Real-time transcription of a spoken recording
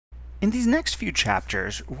In these next few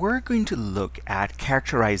chapters, we're going to look at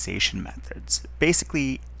characterization methods,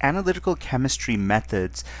 basically analytical chemistry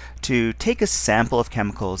methods to take a sample of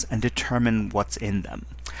chemicals and determine what's in them.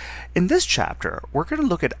 In this chapter, we're going to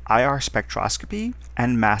look at IR spectroscopy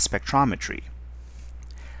and mass spectrometry.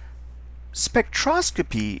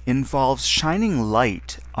 Spectroscopy involves shining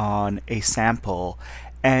light on a sample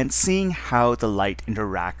and seeing how the light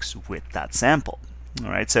interacts with that sample. All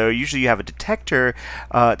right, so usually you have a detector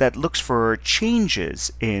that looks for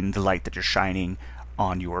changes in the light that you're shining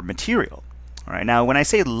on your material. All right, now when I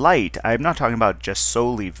say light, I'm not talking about just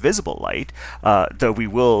solely visible light, though we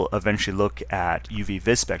will eventually look at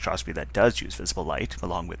UV-vis spectroscopy that does use visible light,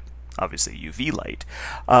 along with obviously UV light.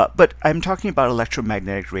 But I'm talking about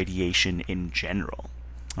electromagnetic radiation in general.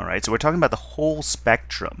 All right, so we're talking about the whole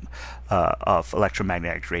spectrum of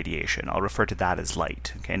electromagnetic radiation. I'll refer to that as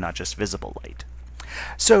light, okay, not just visible light.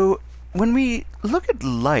 So when we look at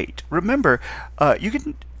light, remember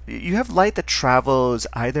you have light that travels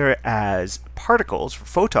either as particles,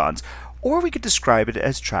 photons, or we could describe it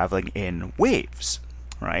as traveling in waves,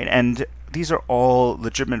 right? And these are all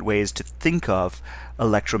legitimate ways to think of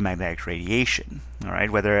electromagnetic radiation, all right?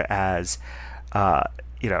 Whether as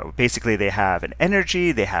basically they have an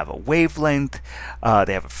energy, they have a wavelength,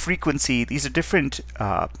 they have a frequency. These are different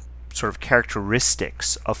sort of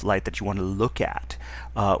characteristics of light that you want to look at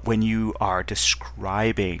when you are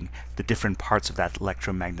describing the different parts of that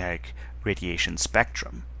electromagnetic radiation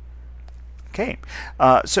spectrum. Okay,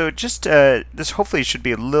 so just this hopefully should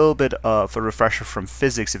be a little bit of a refresher from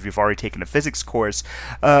physics if you've already taken a physics course,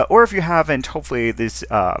 or if you haven't, hopefully this,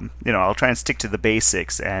 I'll try and stick to the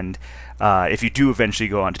basics, and if you do eventually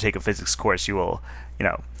go on to take a physics course, you will,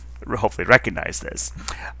 hopefully recognize this.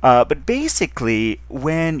 But basically,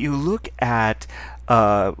 when you look at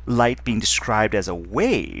light being described as a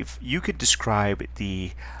wave, you could describe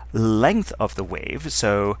the length of the wave.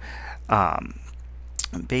 So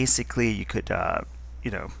basically you could, there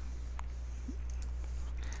we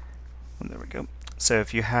go. So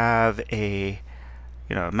if you have a,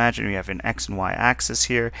 imagine you have an X and Y axis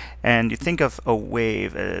here, and you think of a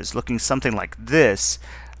wave as looking something like this,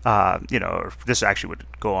 this actually would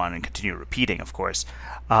go on and continue repeating, of course.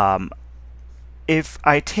 If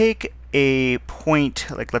I take a point,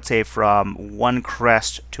 like let's say from one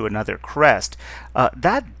crest to another crest,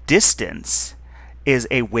 that distance is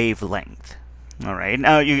a wavelength. All right.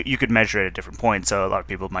 Now you could measure it at different points. So a lot of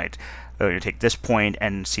people might take this point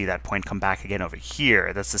and see that point come back again over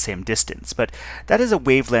here. That's the same distance, but that is a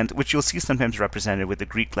wavelength, which you'll see sometimes represented with the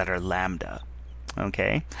Greek letter lambda.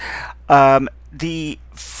 Okay. The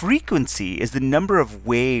frequency is the number of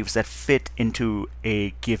waves that fit into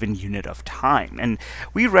a given unit of time, and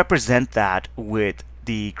we represent that with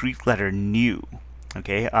the Greek letter nu.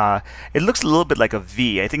 Okay, it looks a little bit like a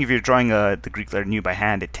V. I think if you're drawing the Greek letter nu by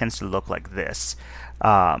hand, it tends to look like this.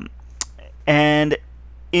 And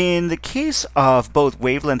in the case of both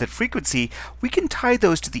wavelength and frequency, we can tie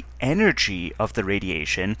those to the energy of the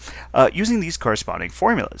radiation using these corresponding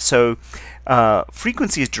formulas. So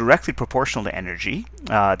frequency is directly proportional to energy.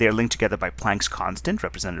 They are linked together by Planck's constant,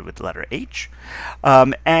 represented with the letter H.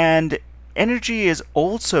 And energy is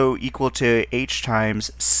also equal to h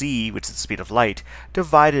times c, which is the speed of light,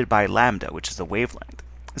 divided by lambda, which is the wavelength.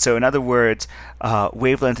 So in other words,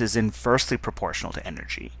 wavelength is inversely proportional to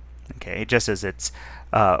energy. Okay, just as it's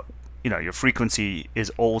your frequency is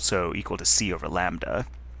also equal to c over lambda.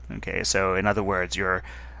 Okay, so in other words, your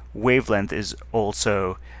wavelength is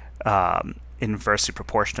also inversely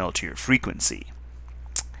proportional to your frequency.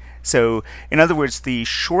 So in other words, the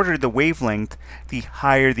shorter the wavelength, the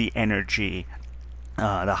higher the energy,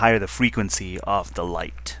 the higher the frequency of the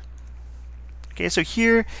light. Okay, so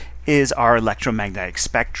here is our electromagnetic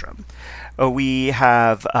spectrum. We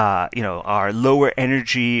have our lower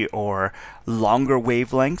energy or longer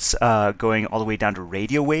wavelengths going all the way down to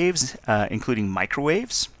radio waves, including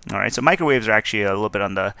microwaves. All right, so microwaves are actually a little bit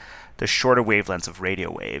on the shorter wavelengths of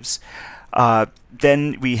radio waves.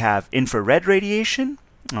 Then we have infrared radiation.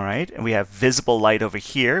 All right, and we have visible light over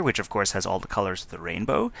here, which of course has all the colors of the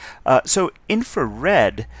rainbow. So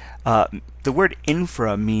infrared, the word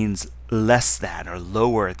infra means less than or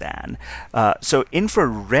lower than. So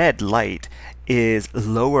infrared light is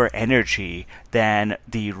lower energy than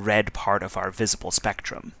the red part of our visible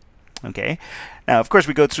spectrum. Okay, now of course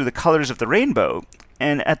we go through the colors of the rainbow,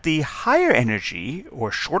 and at the higher energy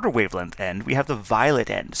or shorter wavelength end, we have the violet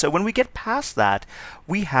end. So when we get past that,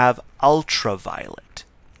 we have ultraviolet.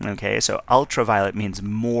 Okay, so ultraviolet means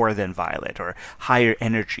more than violet or higher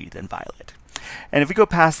energy than violet. And if we go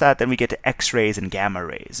past that, then we get to X-rays and gamma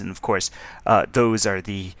rays. And of course, those are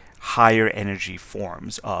the higher energy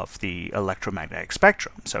forms of the electromagnetic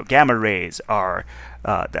spectrum. So gamma rays are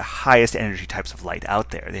the highest energy types of light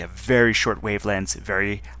out there. They have very short wavelengths,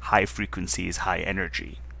 very high frequencies, high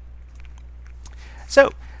energy.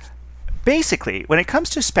 So basically, when it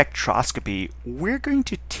comes to spectroscopy, we're going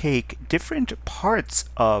to take different parts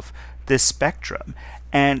of this spectrum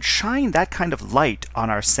and shine that kind of light on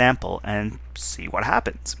our sample and see what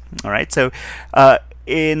happens. All right, so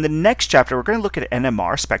in the next chapter, we're going to look at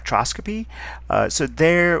NMR spectroscopy. So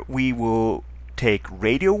there we will take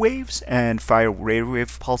radio waves and fire radio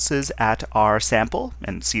wave pulses at our sample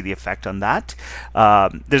and see the effect on that.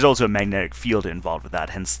 There's also a magnetic field involved with that,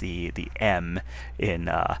 hence the M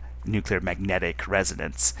in nuclear magnetic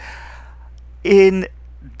resonance. In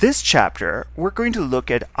this chapter, we're going to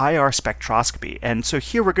look at IR spectroscopy, and so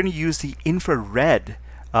here we're going to use the infrared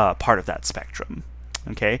part of that spectrum.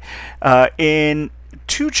 Okay, in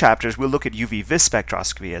 2 chapters, we'll look at UV vis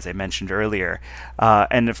spectroscopy, as I mentioned earlier,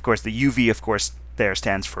 and of course the UV, of course, there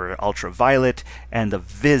stands for ultraviolet, and the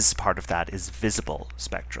vis part of that is visible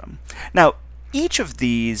spectrum. Now, each of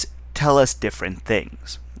these tell us different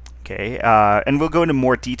things. Okay, and we'll go into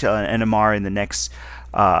more detail on NMR in the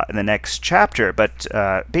next chapter, but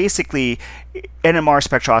basically NMR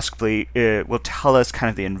spectroscopy will tell us kind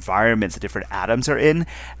of the environments the different atoms are in,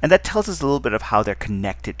 and that tells us a little bit of how they're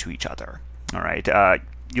connected to each other. All right,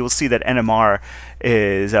 you'll see that NMR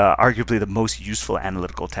is arguably the most useful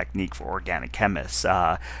analytical technique for organic chemists.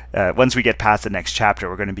 Once we get past the next chapter,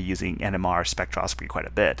 we're going to be using NMR spectroscopy quite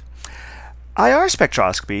a bit. IR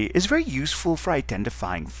spectroscopy is very useful for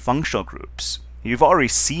identifying functional groups. You've already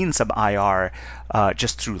seen some IR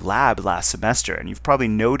just through lab last semester, and you've probably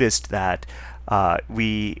noticed that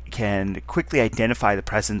we can quickly identify the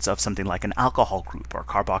presence of something like an alcohol group or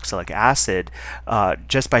carboxylic acid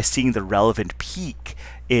just by seeing the relevant peak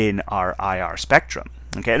in our IR spectrum.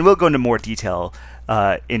 Okay, and we'll go into more detail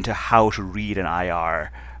into how to read an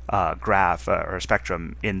IR graph or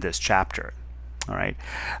spectrum in this chapter. All right,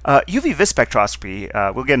 UV vis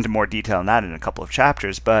spectroscopy, we'll get into more detail on that in a couple of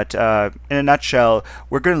chapters, but in a nutshell,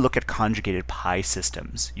 we're going to look at conjugated pi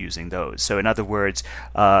systems using those. So in other words,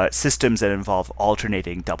 systems that involve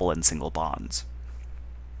alternating double and single bonds.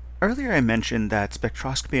 Earlier I mentioned that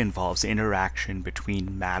spectroscopy involves interaction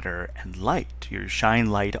between matter and light. You shine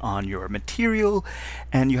light on your material,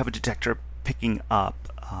 and you have a detector picking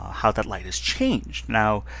up how that light is changed.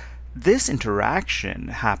 Now, this interaction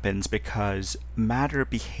happens because matter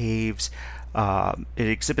behaves, it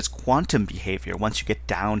exhibits quantum behavior once you get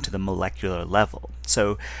down to the molecular level.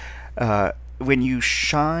 So when you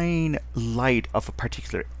shine light of a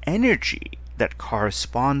particular energy that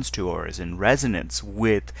corresponds to or is in resonance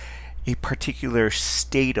with a particular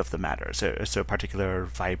state of the matter, so a particular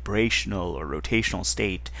vibrational or rotational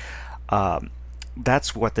state,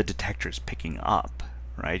 that's what the detector is picking up.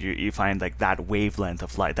 Right, you find like that wavelength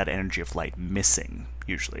of light, that energy of light missing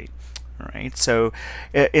usually. All right, so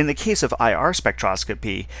in the case of IR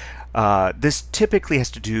spectroscopy, this typically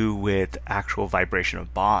has to do with actual vibration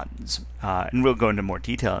of bonds, and we'll go into more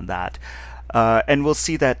detail on that. And we'll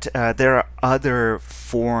see that there are other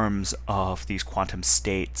forms of these quantum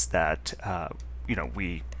states that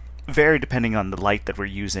we vary depending on the light that we're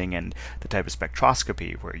using and the type of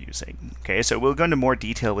spectroscopy we're using. Okay, so we'll go into more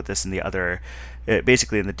detail with this in the other,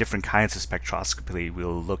 basically in the different kinds of spectroscopy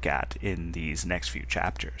we'll look at in these next few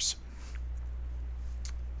chapters.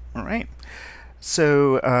 All right,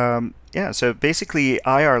 so so basically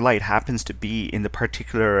IR light happens to be in the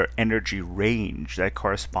particular energy range that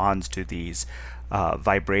corresponds to these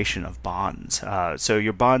vibration of bonds. So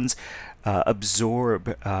your bonds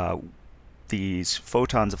absorb these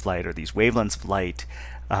photons of light or these wavelengths of light,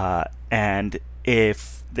 and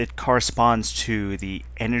if it corresponds to the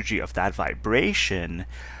energy of that vibration,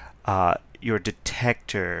 your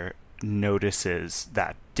detector notices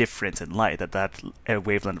that difference in light, that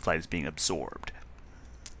wavelength of light is being absorbed.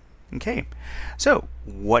 Okay, so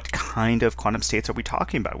what kind of quantum states are we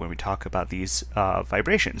talking about when we talk about these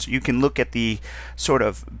vibrations? You can look at the sort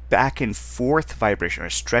of back and forth vibration or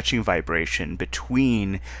stretching vibration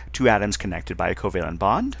between two atoms connected by a covalent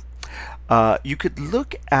bond. You could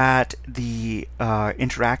look at the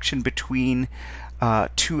interaction between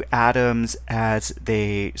two atoms as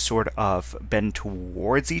they sort of bend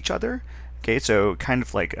towards each other. Okay, so kind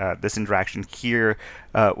of like this interaction here,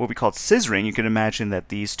 what we call scissoring. You can imagine that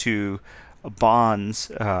these two bonds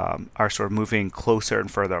are sort of moving closer and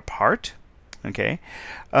further apart. Okay,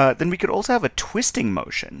 then we could also have a twisting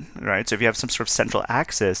motion, right? So if you have some sort of central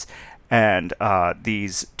axis and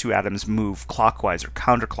these two atoms move clockwise or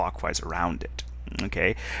counterclockwise around it.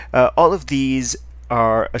 Okay, all of these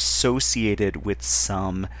are associated with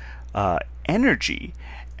some energy,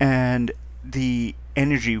 and the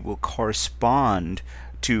energy will correspond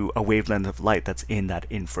to a wavelength of light that's in that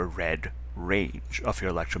infrared range of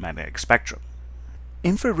your electromagnetic spectrum.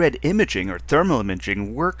 Infrared imaging or thermal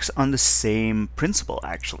imaging works on the same principle,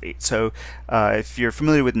 actually. So if you're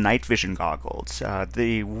familiar with night vision goggles,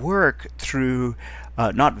 they work through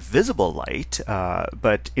not visible light,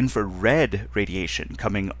 but infrared radiation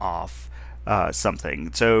coming off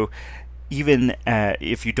something. So even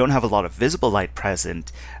if you don't have a lot of visible light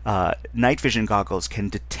present, night vision goggles can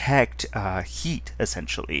detect heat,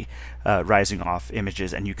 essentially, rising off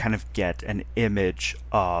images, and you kind of get an image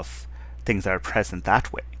of things that are present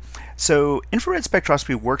that way. So infrared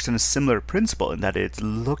spectroscopy works on a similar principle in that it's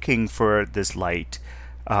looking for this light,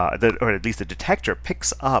 or at least the detector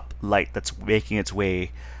picks up light that's making its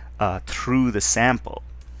way through the sample.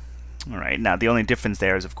 All right. Now, the only difference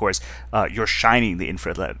there is, of course, you're shining the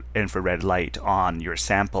infrared light on your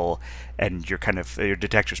sample, and your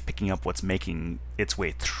detector's picking up what's making its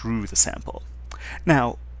way through the sample.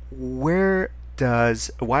 Now, why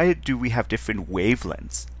do we have different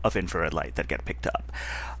wavelengths of infrared light that get picked up?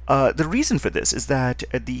 The reason for this is that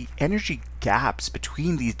the energy gaps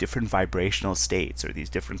between these different vibrational states, or these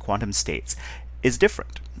different quantum states, is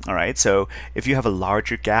different. All right. So if you have a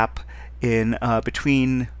larger gap in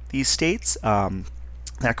between these states,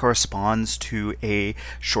 that corresponds to a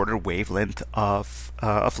shorter wavelength of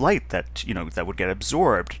light that that would get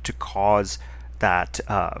absorbed to cause that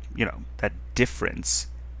that difference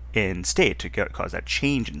in state, to cause that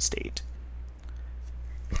change in state.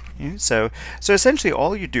 Okay, so essentially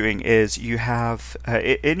all you're doing is you have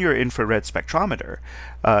in your infrared spectrometer,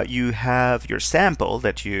 you have your sample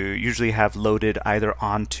that you usually have loaded either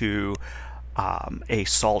onto a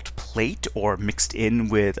salt plate or mixed in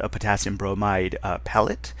with a potassium bromide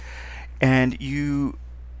pellet, and you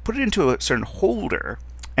put it into a certain holder,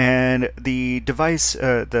 and the device,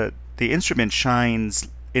 the instrument shines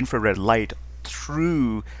infrared light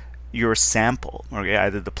through your sample, or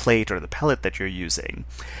either the plate or the pellet that you're using.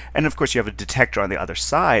 And of course you have a detector on the other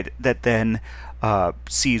side that then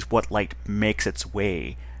sees what light makes its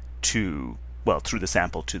way through the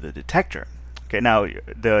sample to the detector. Okay, now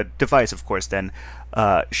the device, of course, then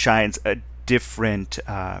shines a different,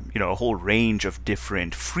 a whole range of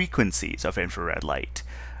different frequencies of infrared light,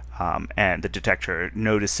 and the detector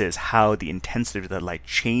notices how the intensity of the light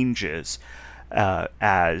changes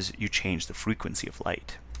as you change the frequency of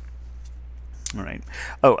light. All right.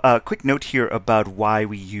 Oh, a quick note here about why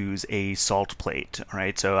we use a salt plate. All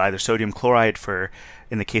right. So either sodium chloride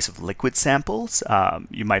in the case of liquid samples.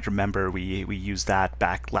 You might remember we used that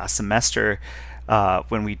back last semester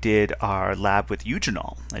when we did our lab with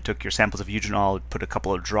eugenol. I took your samples of eugenol, put a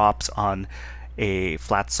couple of drops on a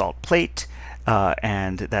flat salt plate,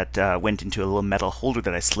 and that went into a little metal holder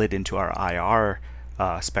that I slid into our IR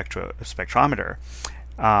spectrometer.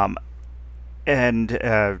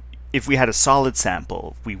 If we had a solid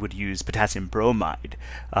sample, we would use potassium bromide.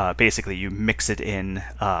 Basically, you mix it in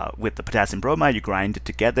with the potassium bromide, you grind it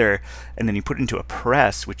together, and then you put it into a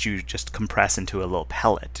press, which you just compress into a little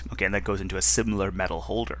pellet. Okay, and that goes into a similar metal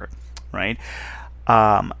holder, right?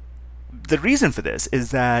 The reason for this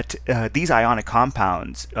is that these ionic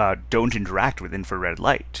compounds don't interact with infrared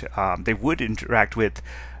light. They would interact with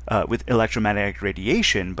electromagnetic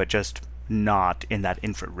radiation, but just not in that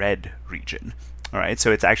infrared region. All right,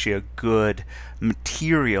 so it's actually a good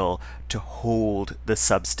material to hold the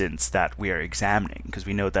substance that we are examining, because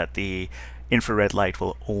we know that the infrared light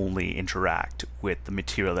will only interact with the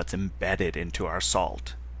material that's embedded into our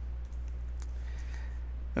salt.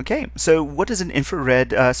 Okay, so what does an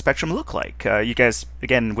infrared spectrum look like? You guys,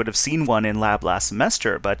 again, would have seen one in lab last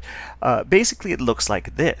semester, but basically it looks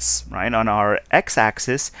like this, right? On our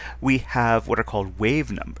x-axis, we have what are called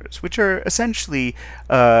wave numbers, which are essentially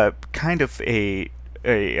kind of a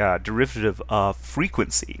derivative of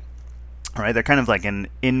frequency. All right, they're kind of like an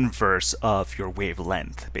inverse of your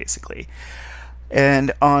wavelength, basically.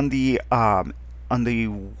 And on the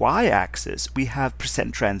y-axis, we have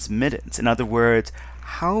percent transmittance. In other words,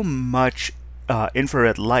 how much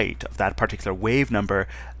infrared light of that particular wave number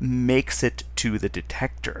makes it to the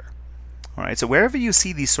detector. All right, so wherever you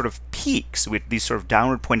see these sort of peaks, with these sort of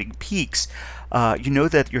downward pointing peaks, you know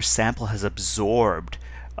that your sample has absorbed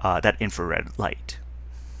that infrared light.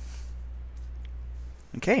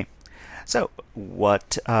 Okay, so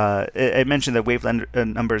what I mentioned that wavelength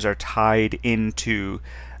numbers are tied into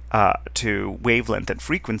to wavelength and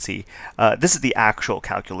frequency, this is the actual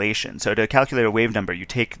calculation. So to calculate a wave number, you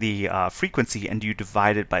take the frequency and you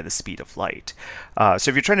divide it by the speed of light. So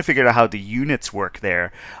if you're trying to figure out how the units work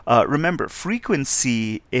there, remember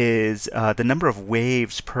frequency is the number of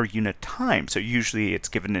waves per unit time. So usually it's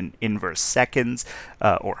given in inverse seconds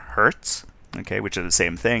or hertz, okay, which are the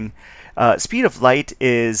same thing. Speed of light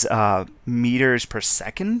is meters per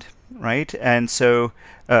second, right? And so,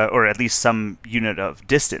 or at least some unit of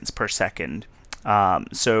distance per second.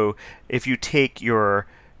 So if you take your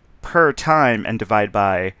per time and divide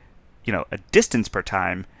by, a distance per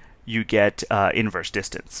time, you get inverse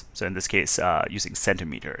distance. So in this case, using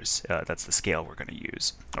centimeters, that's the scale we're going to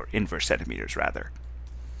use, or inverse centimeters rather.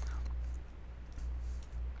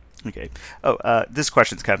 Okay. Oh, this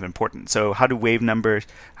question is kind of important. So how are wave numbers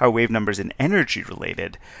in energy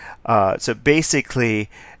related? So basically,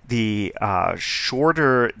 the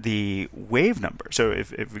shorter the wave number. So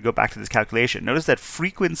if we go back to this calculation, notice that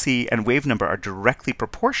frequency and wave number are directly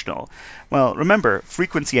proportional. Well, remember,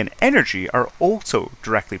 frequency and energy are also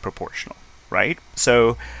directly proportional, right?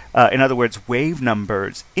 So in other words, wave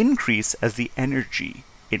numbers increase as the energy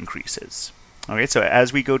increases. Okay, so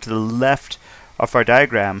as we go to the left of our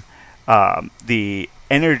diagram, the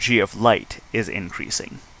energy of light is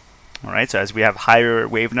increasing. All right, so as we have higher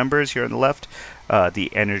wave numbers here on the left,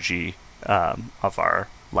 the energy of our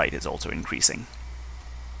light is also increasing.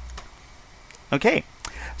 Okay,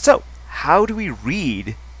 so how do we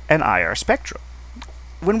read an IR spectrum?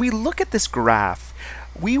 When we look at this graph,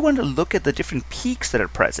 we want to look at the different peaks that are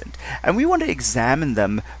present, and we want to examine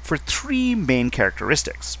them for three main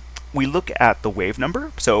characteristics. We look at the wave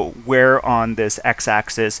number, so where on this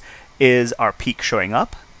x-axis is our peak showing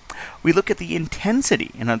up. We look at the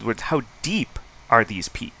intensity, in other words, how deep are these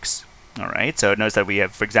peaks. All right, so notice that we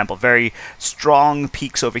have, for example, very strong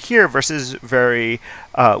peaks over here versus very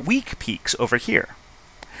weak peaks over here.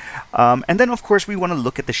 And then, of course, we want to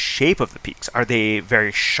look at the shape of the peaks. Are they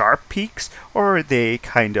very sharp peaks, or are they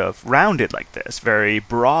kind of rounded like this, very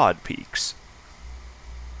broad peaks?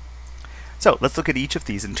 So let's look at each of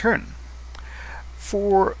these in turn.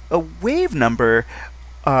 For a wave number,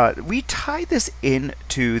 we tie this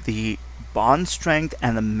into the bond strength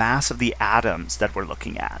and the mass of the atoms that we're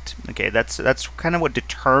looking at. Okay, that's kind of what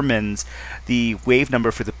determines the wave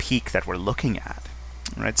number for the peak that we're looking at.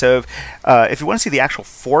 All right, so if you want to see the actual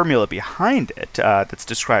formula behind it that's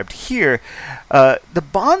described here, the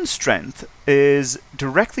bond strength is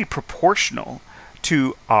directly proportional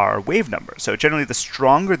to our wave number. So generally, the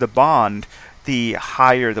stronger the bond, the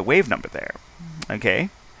higher the wave number there. Okay,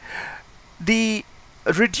 the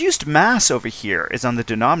reduced mass over here is on the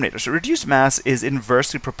denominator. So reduced mass is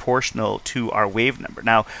inversely proportional to our wave number.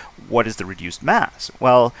 Now, what is the reduced mass?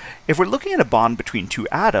 Well, if we're looking at a bond between two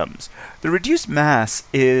atoms, the reduced mass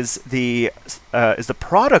is the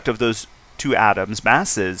product of those two atoms'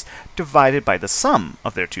 masses divided by the sum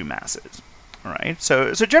of their two masses. All right.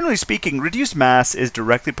 So generally speaking, reduced mass is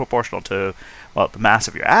directly proportional to, well, the mass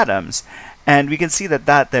of your atoms. And we can see that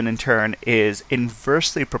that then in turn is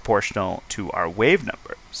inversely proportional to our wave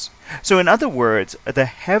numbers. So in other words, the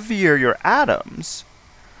heavier your atoms,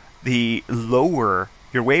 the lower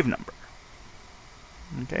your wave number.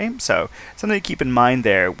 Okay, so something to keep in mind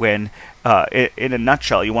there when, in a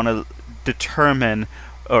nutshell, you want to determine,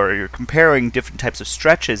 or you're comparing different types of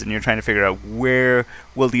stretches and you're trying to figure out where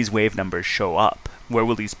will these wave numbers show up? Where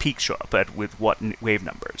will these peaks show up at with what wave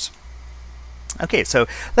numbers? Okay, so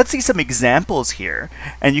let's see some examples here,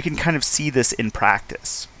 and you can kind of see this in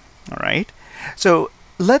practice. All right, so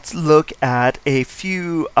let's look at a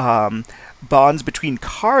few bonds between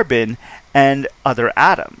carbon and other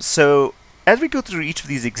atoms. So as we go through each of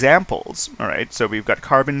these examples, all right, so we've got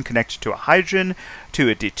carbon connected to a hydrogen, to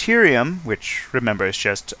a deuterium, which remember is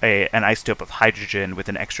just an isotope of hydrogen with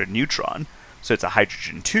an extra neutron, so it's a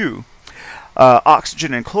hydrogen 2.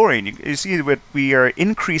 Oxygen and chlorine, you see that we are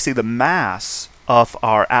increasing the mass of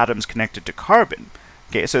our atoms connected to carbon.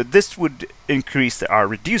 Okay, so this would increase our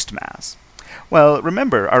reduced mass. Well,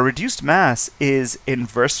 remember, our reduced mass is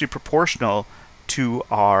inversely proportional to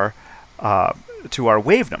our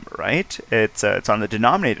wave number, right? It's on the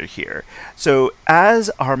denominator here. So as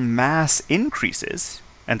our mass increases,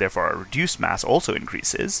 and therefore our reduced mass also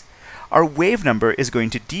increases, our wave number is going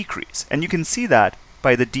to decrease. And you can see that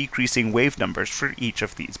by the decreasing wave numbers for each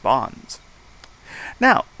of these bonds.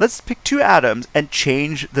 Now, let's pick two atoms and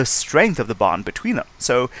change the strength of the bond between them.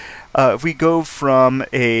 So if we go from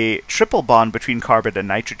a triple bond between carbon and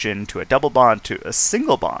nitrogen to a double bond to a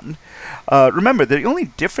single bond, remember the only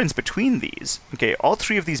difference between these, okay, all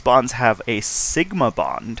three of these bonds have a sigma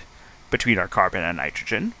bond between our carbon and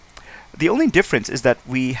nitrogen. The only difference is that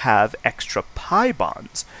we have extra pi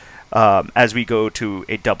bonds as we go to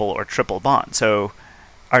a double or triple bond. So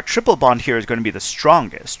our triple bond here is going to be the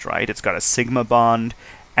strongest, right? It's got a sigma bond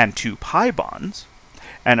and 2 pi bonds.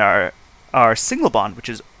 And our single bond, which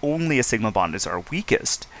is only a sigma bond, is our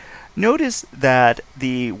weakest. Notice that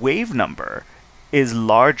the wave number is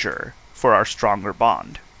larger for our stronger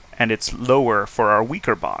bond, and it's lower for our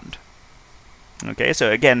weaker bond. Okay,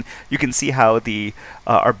 so again, you can see how the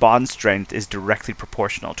our bond strength is directly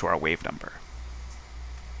proportional to our wave number.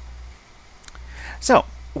 So,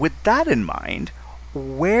 with that in mind,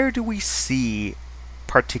 where do we see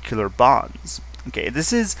particular bonds? Okay,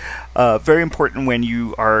 this is very important when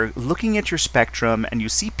you are looking at your spectrum and you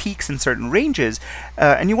see peaks in certain ranges,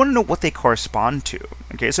 and you want to know what they correspond to.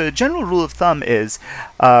 Okay, so the general rule of thumb is,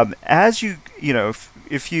 as you know,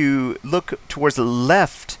 if you look towards the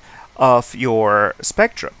left of your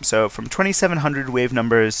spectrum, so from 2700 wave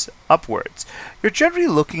numbers upwards, you're generally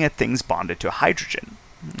looking at things bonded to hydrogen.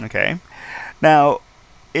 Okay, now,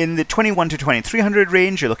 in the 21 to 2300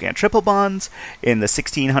 range, you're looking at triple bonds. In the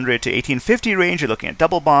 1600 to 1850 range, you're looking at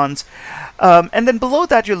double bonds. And then below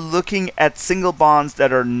that, you're looking at single bonds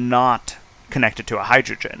that are not connected to a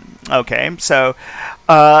hydrogen. Okay, so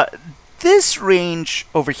this range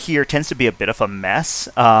over here tends to be a bit of a mess.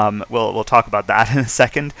 We'll talk about that in a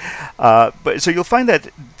second. But so you'll find that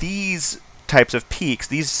these types of peaks,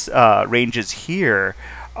 these ranges here,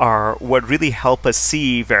 are what really help us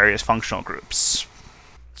see various functional groups.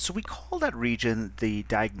 So we call that region the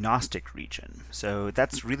diagnostic region. So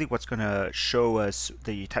that's really what's going to show us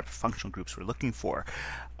the type of functional groups we're looking for.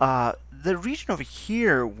 The region over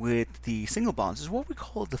here with the single bonds is what we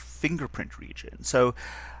call the fingerprint region. So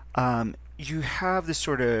you have this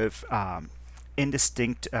sort of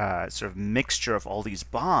indistinct sort of mixture of all these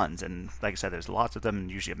bonds, and like I said, there's lots of them and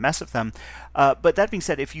usually a mess of them. But that being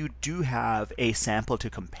said, if you do have a sample to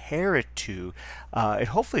compare it to, it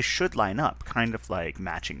hopefully should line up, kind of like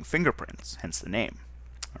matching fingerprints, hence the name.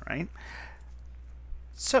 All right.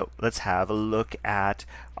 So let's have a look at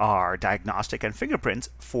our diagnostic and fingerprints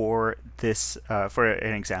for this for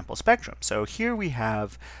an example spectrum. So here we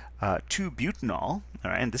have 2-butanol, all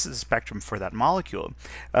right, and this is a spectrum for that molecule.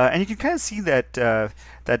 And you can kind of see that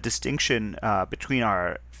that distinction between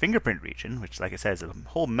our fingerprint region, which, like I said, is a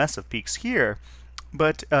whole mess of peaks here.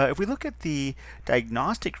 But if we look at the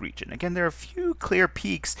diagnostic region, again, there are a few clear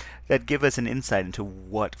peaks that give us an insight into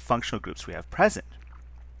what functional groups we have present.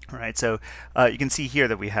 All right, so you can see here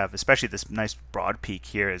that we have, especially this nice broad peak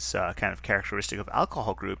here, is kind of characteristic of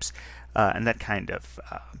alcohol groups, and that kind of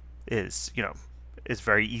is, you know, is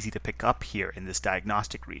very easy to pick up here in this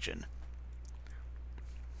diagnostic region.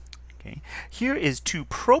 Okay, here is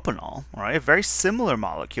 2-propanol, all right, a very similar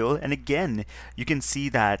molecule, and again, you can see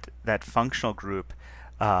that functional group,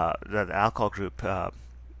 that alcohol group,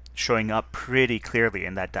 showing up pretty clearly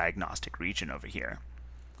in that diagnostic region over here.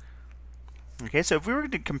 Okay, so if we were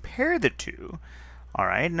to compare the two, all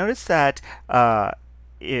right, notice that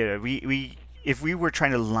if we were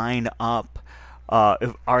trying to line up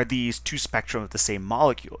are these two spectra of the same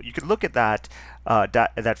molecule, you could look at that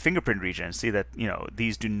that fingerprint region and see that, you know,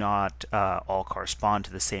 these do not all correspond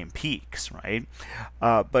to the same peaks, right?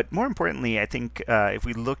 But more importantly, I think if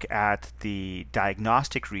we look at the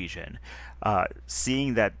diagnostic region,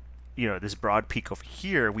 seeing that, you know, this broad peak over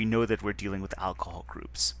here, we know that we're dealing with alcohol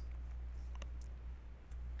groups.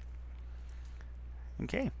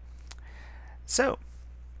 Okay, so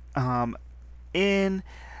when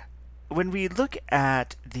we look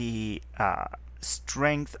at the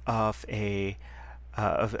strength of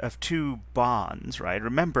of 2 bonds, right?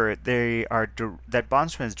 Remember, they are that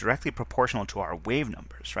bond strength is directly proportional to our wave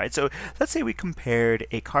numbers, right? So let's say we compared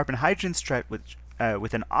a carbon-hydrogen stretch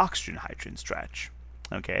with an oxygen-hydrogen stretch.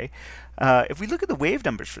 Okay, if we look at the wave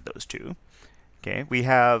numbers for those two, okay, we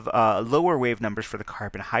have lower wave numbers for the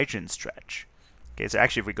carbon-hydrogen stretch. Okay, so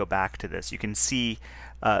actually, if we go back to this, you can see,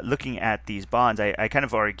 looking at these bonds, I kind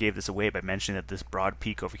of already gave this away by mentioning that this broad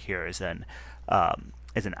peak over here is an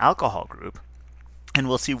alcohol group, and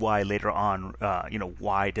we'll see why later on. You know,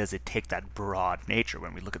 why does it take that broad nature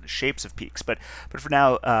when we look at the shapes of peaks? But for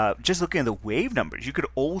now, just looking at the wave numbers, you could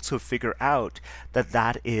also figure out that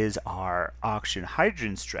that is our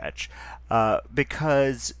oxygen-hydrogen stretch,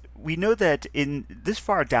 because we know that in this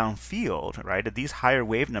far downfield, right, at these higher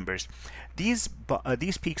wave numbers, these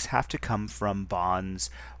peaks have to come from bonds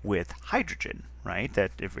with hydrogen, right?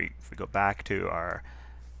 That if we go back to our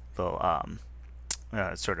little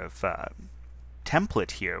sort of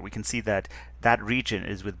template here, we can see that that region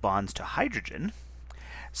is with bonds to hydrogen.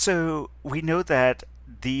 So we know that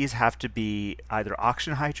these have to be either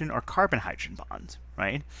oxygen-hydrogen or carbon-hydrogen bonds,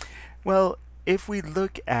 right? Well, if we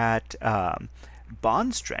look at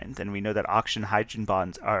bond strength, and we know that oxygen-hydrogen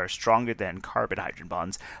bonds are stronger than carbon-hydrogen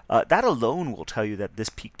bonds, that alone will tell you that this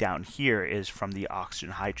peak down here is from the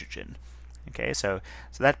oxygen-hydrogen. Okay, so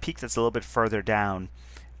that peak that's a little bit further down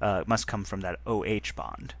must come from that OH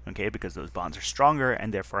bond, okay, because those bonds are stronger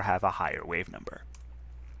and therefore have a higher wave number.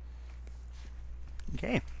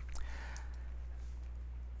 Okay.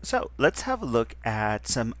 So let's have a look at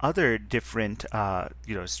some other different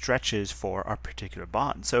stretches for our particular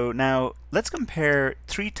bond. So now let's compare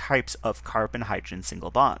three types of carbon-hydrogen single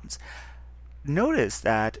bonds. Notice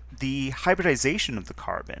that the hybridization of the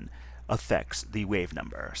carbon affects the wave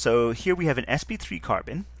number. So here we have an sp3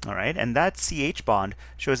 carbon, all right, and that CH bond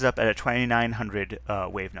shows up at a 2900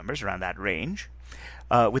 wave numbers, around that range.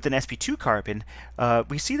 With an sp2 carbon,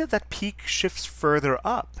 we see that that peak shifts further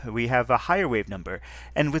up. We have a higher wave number,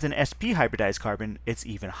 and with an sp hybridized carbon, it's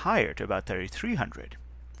even higher, to about 3300.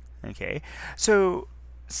 Okay, so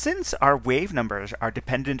since our wave numbers are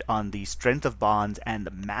dependent on the strength of bonds and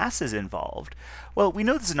the masses involved, well, we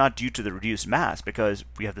know this is not due to the reduced mass because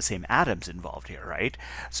we have the same atoms involved here, right?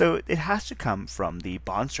 So it has to come from the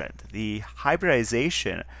bond strength. The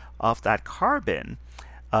hybridization of that carbon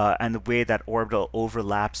and the way that orbital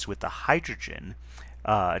overlaps with the hydrogen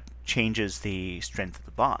changes the strength of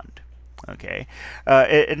the bond. Okay,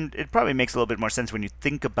 and it probably makes a little bit more sense when you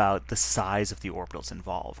think about the size of the orbitals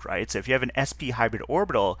involved, right? So if you have an sp hybrid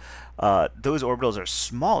orbital, those orbitals are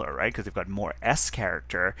smaller, right, because they've got more s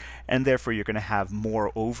character, and therefore you're going to have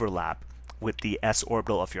more overlap with the s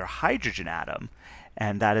orbital of your hydrogen atom,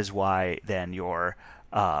 and that is why then your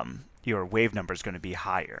wave number is going to be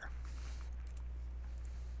higher.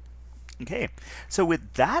 Okay, so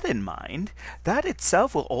with that in mind, that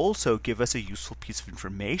itself will also give us a useful piece of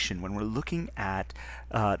information when we're looking at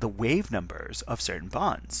the wave numbers of certain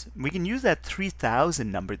bonds. We can use that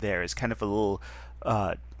 3000 number there as kind of a little,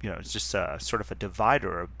 it's just sort of a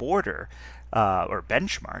divider or a border or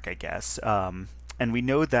benchmark, I guess. And we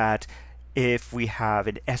know that if we have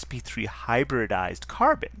an sp3 hybridized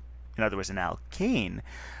carbon, in other words, an alkane,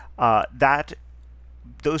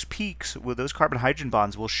 those peaks with those carbon-hydrogen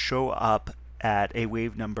bonds will show up at a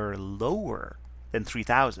wave number lower than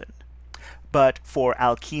 3000. But for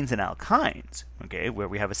alkenes and alkynes, okay, where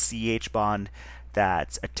we have a CH bond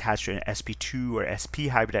that's attached to an sp2 or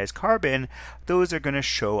sp hybridized carbon, those are going to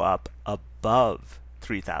show up above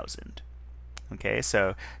 3000. Okay,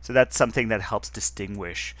 so that's something that helps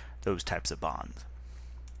distinguish those types of bonds.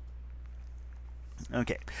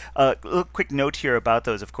 Okay, a quick note here about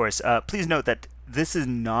those, of course. Please note that this is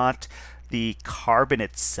not the carbon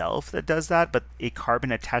itself that does that, but a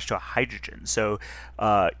carbon attached to a hydrogen. So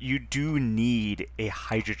you do need a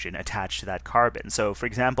hydrogen attached to that carbon. So for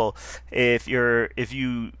example, if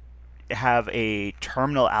you have a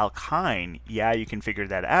terminal alkyne, yeah, you can figure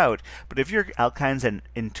that out. But if your alkyne's an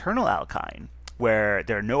internal alkyne, where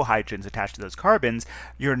there are no hydrogens attached to those carbons,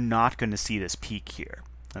 you're not going to see this peak here.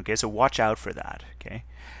 Okay, so watch out for that. Okay.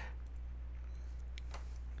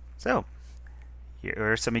 So here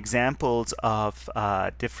are some examples of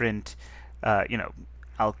different,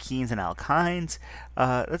 alkenes and alkynes.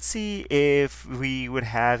 Let's see if we would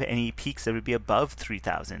have any peaks that would be above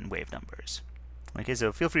 3000 wave numbers. Okay,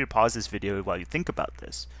 so feel free to pause this video while you think about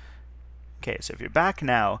this. Okay, so if you're back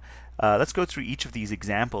now, let's go through each of these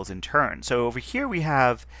examples in turn. So over here we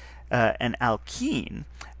have an alkene.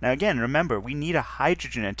 Now again, remember, we need a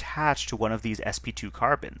hydrogen attached to one of these sp2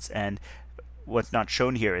 carbons, and what's not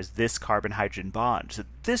shown here is this carbon-hydrogen bond. So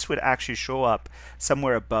this would actually show up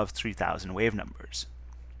somewhere above 3000 wave numbers.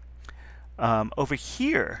 Over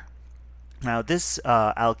here, now this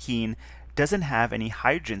alkene doesn't have any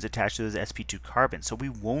hydrogens attached to those sp2 carbons, so we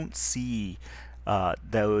won't see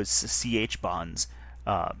those CH bonds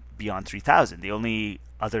beyond 3000. The only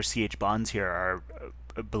other CH bonds here are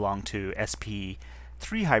belong to sp3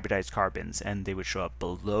 hybridized carbons, and they would show up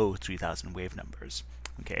below 3000 wave numbers.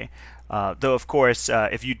 Okay, though of course,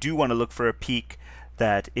 if you do want to look for a peak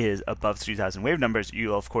that is above 3000 wave numbers,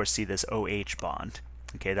 you'll of course see this OH bond.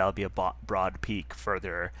 Okay, that'll be a broad peak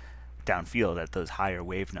further downfield at those higher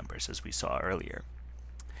wave numbers, as we saw earlier.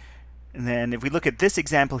 And then if we look at this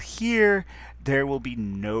example here, there will be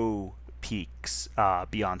no peaks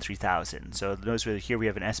beyond 3000. So notice here we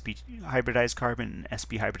have an sp hybridized carbon, an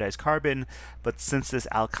sp hybridized carbon, but since this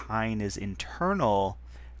alkyne is internal,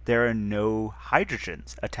 there are no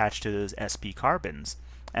hydrogens attached to those sp carbons,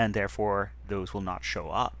 and therefore those will not show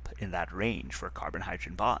up in that range for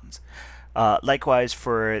carbon-hydrogen bonds. Likewise,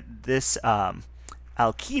 for this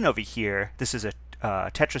alkene over here, this is a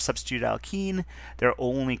tetrasubstituted alkene. There are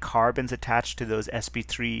only carbons attached to those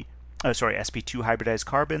sp3 sp2 hybridized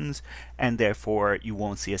carbons, and therefore you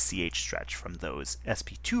won't see a CH stretch from those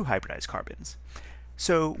sp2 hybridized carbons.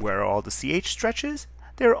 So where are all the CH stretches?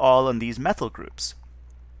 They're all on these methyl groups,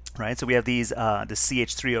 right? So we have these, the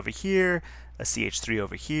CH3 over here, a CH3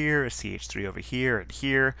 over here, a CH3 over here, and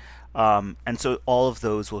here. And so all of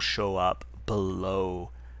those will show up below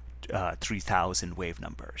 3000 wave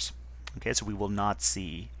numbers. Okay, so we will not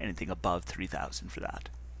see anything above 3000 for that.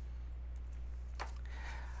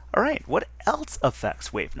 All right, what else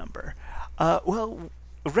affects wave number? Well,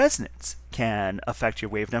 resonance can affect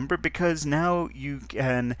your wave number because now you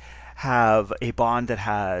can have a bond that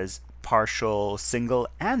has partial single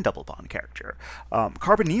and double bond character.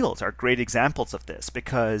 Carbonyls are great examples of this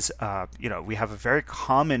because we have a very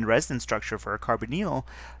common resonance structure for a carbonyl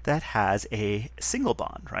that has a single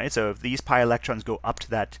bond, right? So if these pi electrons go up to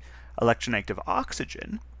that electronegative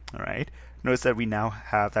oxygen, all right, notice that we now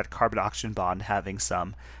have that carbon-oxygen bond having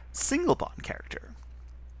some single bond character.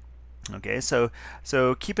 Okay, so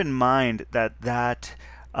keep in mind that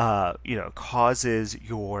causes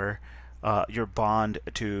your bond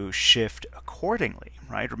to shift accordingly,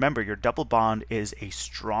 right? Remember, your double bond is a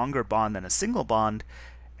stronger bond than a single bond,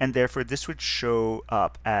 and therefore this would show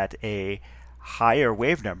up at a higher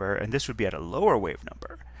wave number, and this would be at a lower wave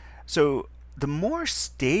number. So the more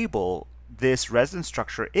stable this resonance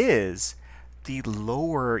structure is, the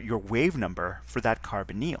lower your wave number for that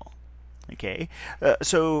carbonyl. Okay,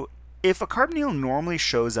 so if a carbonyl normally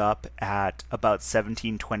shows up at about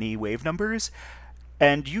 1720 wave numbers,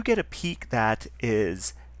 and you get a peak that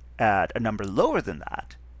is at a number lower than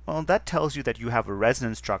that, well, that tells you that you have a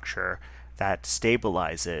resonance structure that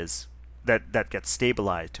stabilizes, that gets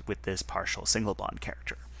stabilized with this partial single bond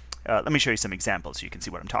character. Let me show you some examples so you can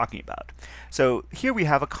see what I'm talking about. So here we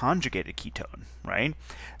have a conjugated ketone, right?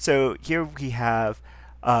 So here we have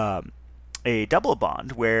a double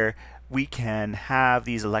bond where we can have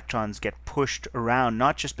these electrons get pushed around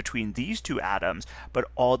not just between these two atoms, but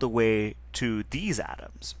all the way to these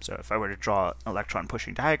atoms. So if I were to draw an electron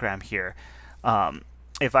pushing diagram here,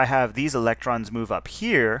 if I have these electrons move up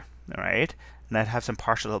here, all right, and I have some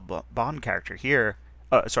partial bond character here,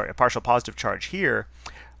 a partial positive charge here,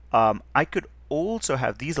 I could also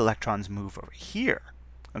have these electrons move over here,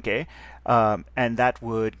 okay? And that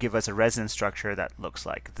would give us a resonance structure that looks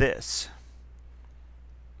like this.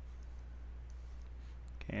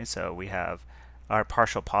 Okay, so we have our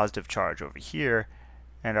partial positive charge over here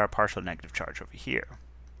and our partial negative charge over here.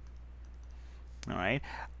 All right.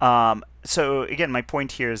 So again, my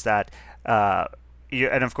point here is that,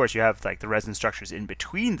 and of course you have like the resonance structures in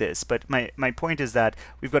between this, but my point is that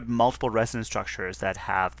we've got multiple resonance structures that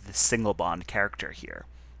have the single bond character here.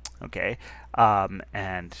 Okay,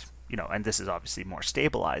 and this is obviously more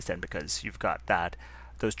stabilized then because you've got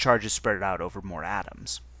those charges spread out over more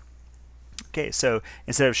atoms. Okay, so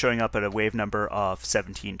instead of showing up at a wave number of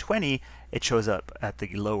 1720, it shows up at the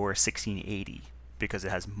lower 1680 because it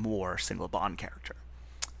has more single bond character.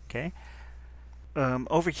 Okay.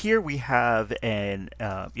 Over here we have an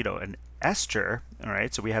ester. All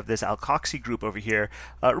right, so we have this alkoxy group over here.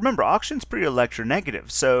 Remember, oxygen's pretty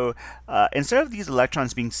electronegative, so instead of these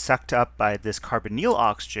electrons being sucked up by this carbonyl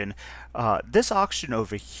oxygen, this oxygen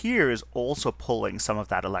over here is also pulling some of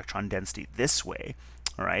that electron density this way.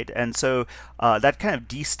 All right, and so that kind of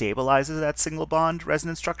destabilizes that single bond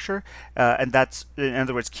resonance structure, and that's, in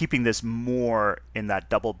other words, keeping this more in that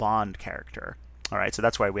double bond character. All right, so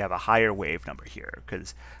that's why we have a higher wave number here,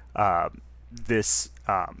 because the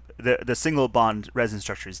single bond resonance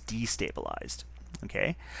structure is destabilized.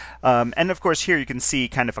 Okay, and of course here you can see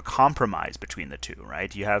kind of a compromise between the two,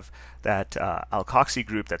 right? You have that alkoxy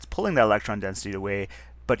group that's pulling the electron density away,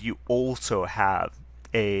 but you also have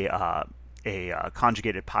a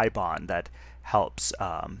conjugated pi bond that helps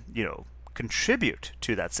contribute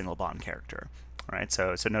to that single bond character. All right,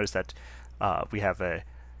 so notice that we have a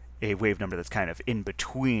wave number that's kind of in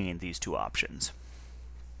between these two options.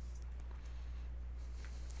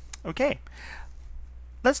 Okay,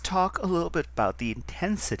 let's talk a little bit about the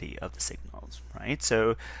intensity of the signals, right?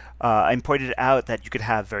 So I pointed out that you could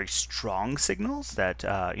have very strong signals that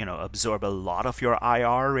absorb a lot of your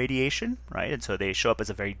IR radiation, right? And so they show up as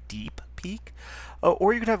a very deep peak,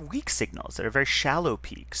 or you could have weak signals that are very shallow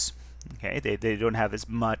peaks. Okay, they don't have as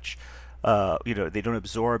much, they don't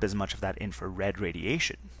absorb as much of that infrared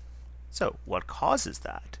radiation. So what causes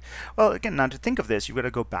that? Well, again, now to think of this, you've got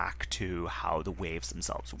to go back to how the waves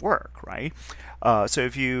themselves work, right? So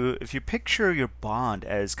if you picture your bond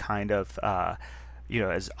as kind of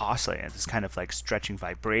as oscillating, as kind of like stretching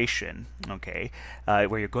vibration, okay,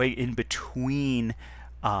 where you're going in between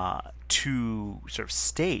two sort of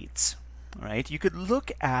states, right? You could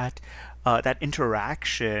look at that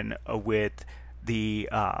interaction with the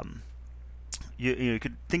you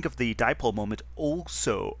could think of the dipole moment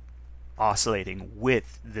also oscillating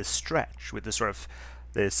with this stretch, with this sort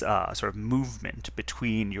of movement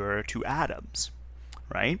between your two atoms,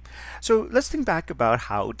 right? So let's think back about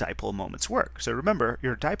how dipole moments work. So remember,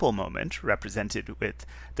 your dipole moment, represented with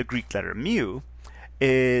the Greek letter mu,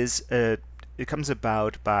 is it comes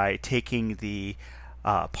about by taking the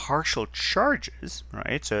partial charges,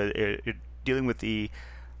 right? So you're dealing with the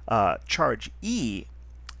charge E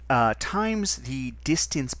times the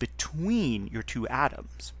distance between your two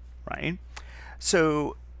atoms, right?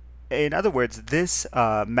 So in other words, this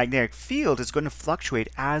magnetic field is going to fluctuate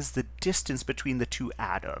as the distance between the two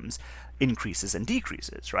atoms increases and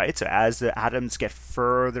decreases, right? So as the atoms get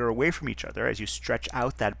further away from each other, as you stretch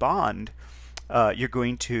out that bond, you're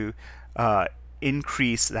going to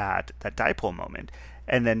increase that dipole moment,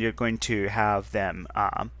 and then you're going to have them,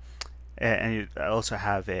 and you also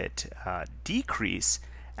have it decrease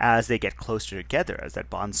as they get closer together, as that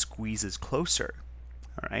bond squeezes closer.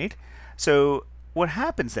 All right. So what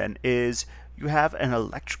happens then is you have an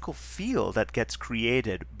electrical field that gets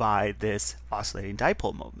created by this oscillating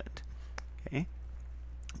dipole moment. Okay.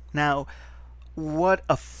 Now, what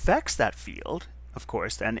affects that field, of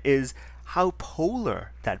course, then is how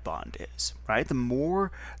polar that bond is, right?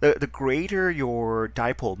 The greater your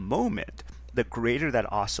dipole moment, the greater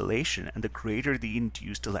that oscillation and the greater the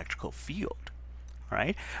induced electrical field,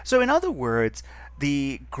 right? So in other words,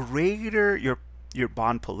 the greater your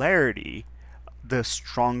bond polarity, the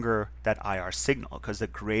stronger that IR signal, because the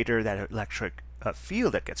greater that electric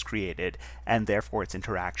field that gets created, and therefore its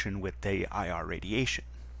interaction with the IR radiation.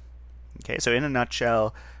 Okay, so in a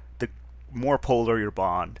nutshell, the more polar your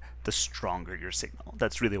bond, the stronger your signal.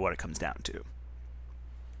 That's really what it comes down to.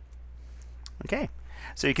 Okay,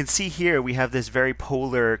 so you can see here we have this very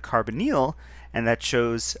polar carbonyl, and that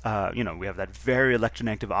shows, we have that very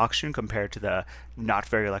electronegative oxygen compared to the not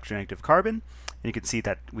very electronegative carbon. And you can see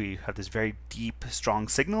that we have this very deep, strong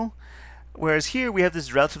signal. Whereas here we have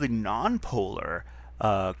this relatively non-polar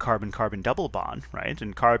carbon-carbon double bond, right?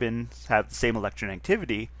 And carbons have the same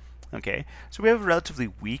electronegativity. Okay, so we have a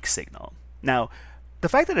relatively weak signal. Now, the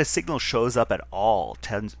fact that a signal shows up at all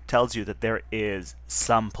tells you that there is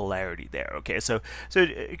some polarity there. Okay, so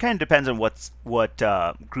it kind of depends on what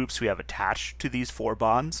groups we have attached to these four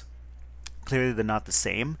bonds. Clearly, they're not the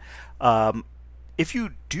same. If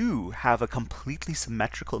you do have a completely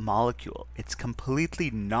symmetrical molecule, it's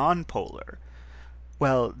completely nonpolar,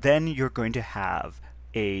 well, then you're going to have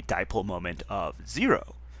a dipole moment of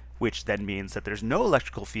 0, which then means that there's no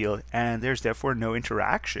electrical field and there's therefore no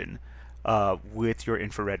interaction with your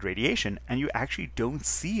infrared radiation, and you actually don't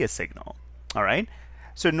see a signal. All right.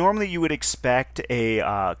 So normally you would expect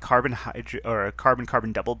a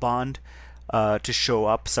carbon-carbon double bond to show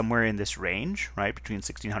up somewhere in this range, right, between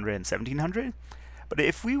 1600 and 1700. But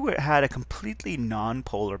if we had a completely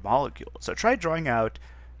non-polar molecule, so try drawing out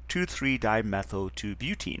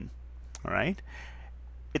 2,3-dimethyl-2-butene, all right,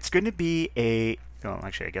 it's going to be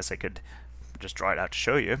actually, I guess I could just draw it out to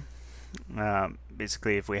show you.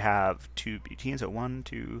 Basically, if we have 2 butenes, so 1,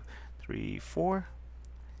 2, 3, 4.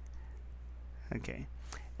 Okay.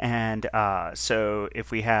 And so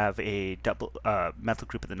if we have a double methyl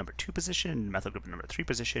group at the number 2 position and methyl group at the number 3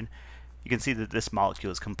 position, you can see that this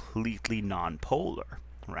molecule is completely non-polar,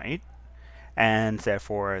 right? And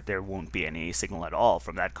therefore, there won't be any signal at all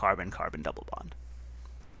from that carbon-carbon double bond.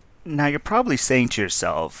 Now, you're probably saying to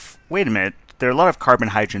yourself, wait a minute, there are a lot of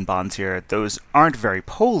carbon-hydrogen bonds here. Those aren't very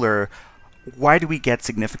polar. Why do we get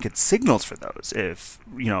significant signals for those if,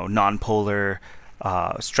 non-polar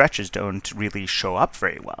stretches don't really show up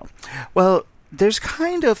very well? Well, there's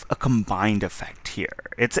kind of a combined effect here.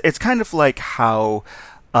 It's kind of like how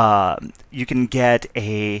you can get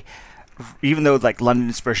even though like London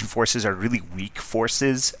dispersion forces are really weak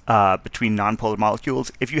forces between nonpolar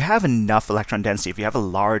molecules, if you have enough electron density, if you have a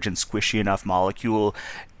large and squishy enough molecule,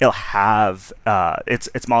 it'll have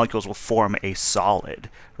its molecules will form a solid,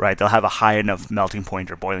 right? They'll have a high enough melting point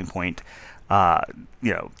or boiling point,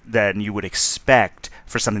 than you would expect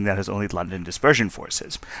for something that has only London dispersion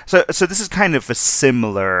forces. So this is kind of a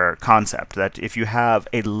similar concept, that if you have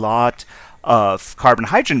a lot of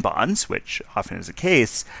carbon-hydrogen bonds, which often is the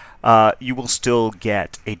case, you will still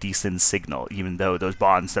get a decent signal, even though those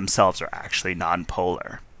bonds themselves are actually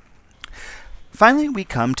nonpolar. Finally, we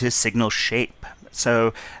come to signal shape.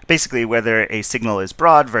 So basically, whether a signal is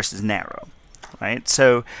broad versus narrow, right?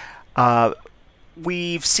 So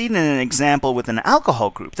we've seen in an example with an alcohol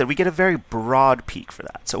group that we get a very broad peak for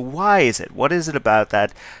that. So why is it? What is it about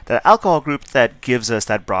that alcohol group that gives us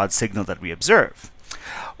that broad signal that we observe?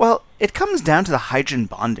 Well, it comes down to the hydrogen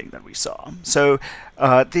bonding that we saw. So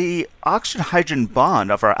the oxygen-hydrogen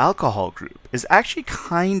bond of our alcohol group is actually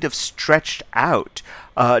kind of stretched out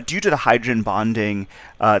due to the hydrogen bonding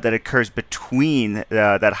that occurs between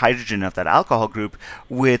that hydrogen of that alcohol group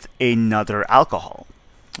with another alcohol.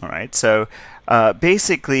 All right, so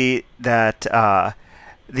basically that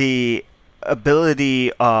the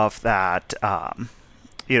ability of that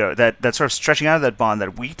that sort of stretching out of that bond,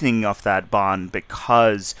 that weakening of that bond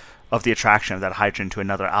because of the attraction of that hydrogen to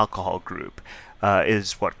another alcohol group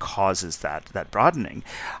is what causes that broadening.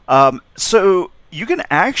 So you can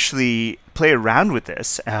actually play around with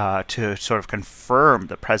this to sort of confirm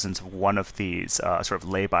the presence of one of these sort of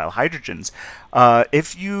labile hydrogens.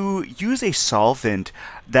 If you use a solvent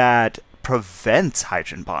that prevents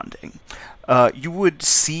hydrogen bonding, you would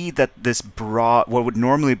see that this what would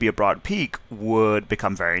normally be a broad peak would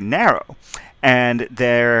become very narrow. And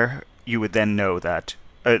there you would then know that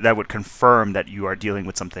that would confirm that you are dealing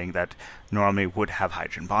with something that normally would have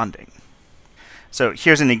hydrogen bonding. So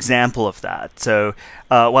here's an example of that. So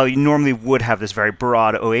while you normally would have this very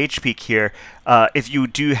broad OH peak here, if you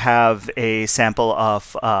do have a sample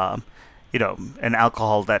of an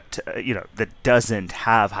alcohol that that doesn't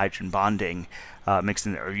have hydrogen bonding mixed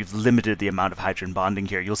in there, or you've limited the amount of hydrogen bonding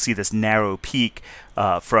here, you'll see this narrow peak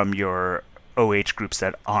from your OH groups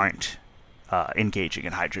that aren't engaging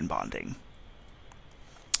in hydrogen bonding.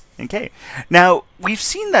 Okay, now we've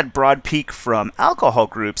seen that broad peak from alcohol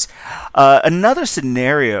groups. Another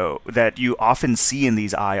scenario that you often see in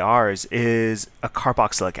these IRs is a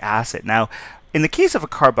carboxylic acid. Now, in the case of a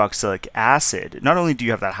carboxylic acid, not only do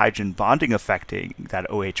you have that hydrogen bonding affecting that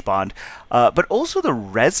OH bond, but also the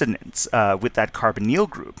resonance with that carbonyl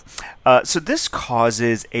group. So this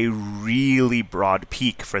causes a really broad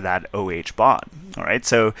peak for that OH bond. All right,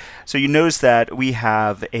 so you notice that we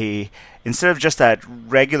have instead of just that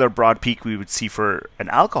regular broad peak we would see for an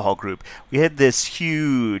alcohol group, we had this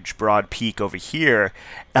huge broad peak over here.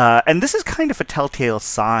 And this is kind of a telltale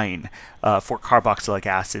sign for carboxylic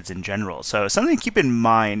acids in general. So something to keep in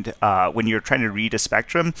mind when you're trying to read a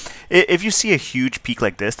spectrum. If you see a huge peak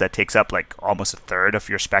like this that takes up like almost a third of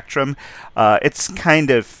your spectrum, it's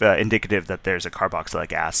kind of indicative that there's a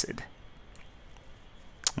carboxylic acid.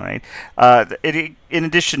 All right. In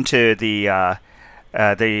addition to the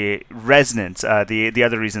resonance, the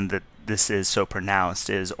other reason that this is so pronounced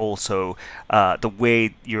is also the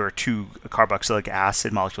way your two carboxylic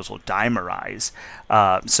acid molecules will dimerize.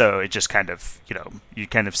 So it just kind of, you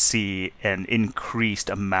kind of see an increased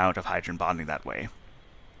amount of hydrogen bonding that way.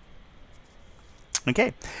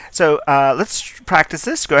 Okay, so let's practice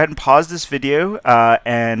this. Go ahead and pause this video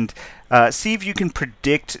and see if you can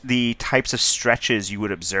predict the types of stretches you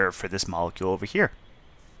would observe for this molecule over here.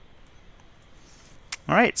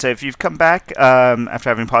 All right, so if you've come back after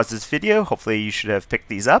having paused this video, hopefully you should have picked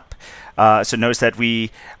these up. So notice that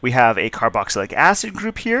we have a carboxylic acid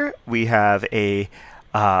group here. We have a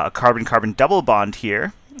carbon-carbon double bond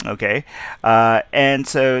here. Okay, and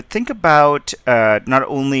so think about not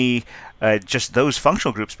only just those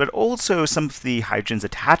functional groups, but also some of the hydrogens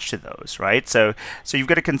attached to those, right? So you've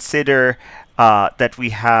got to consider that we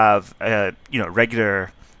have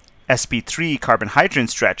regular sp3 carbon-hydrogen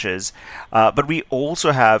stretches, but we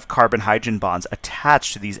also have carbon-hydrogen bonds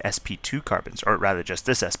attached to these sp2 carbons, or rather just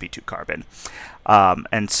this sp2 carbon.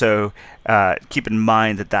 And so keep in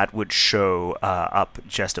mind that that would show up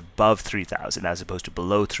just above 3,000 as opposed to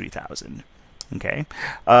below 3,000. Okay.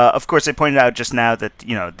 Of course, I pointed out just now that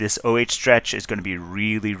this OH stretch is going to be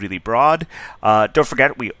really, really broad. Don't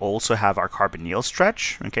forget, we also have our carbonyl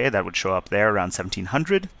stretch. Okay, that would show up there around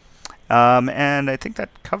 1,700. And I think that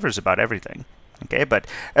covers about everything. Okay, but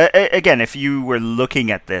again, if you were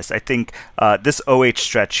looking at this, I think this OH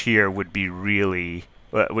stretch here would be really,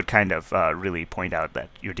 would kind of really point out that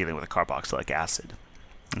you're dealing with a carboxylic acid.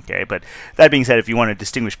 Okay, but that being said, if you want to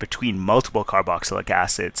distinguish between multiple carboxylic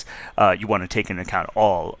acids, you want to take into account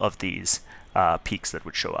all of these peaks that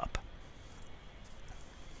would show up.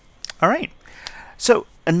 All right. So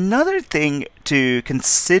another thing to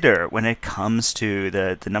consider when it comes to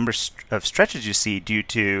the number of stretches you see due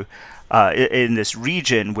to in this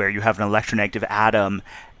region where you have an electronegative atom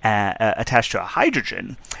attached to a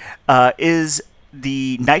hydrogen is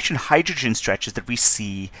the nitrogen-hydrogen stretches that we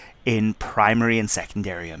see in primary and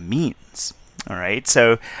secondary amines. All right,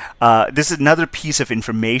 so this is another piece of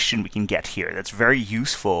information we can get here that's very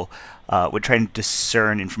useful when trying to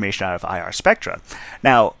discern information out of IR spectra.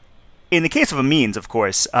 Now, in the case of amines, of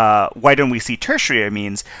course, why don't we see tertiary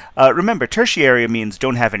amines? Remember, tertiary amines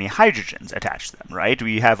don't have any hydrogens attached to them, right?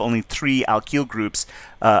 We have only 3 alkyl groups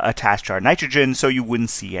attached to our nitrogen, so you wouldn't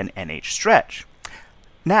see an NH stretch.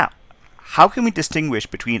 Now, how can we distinguish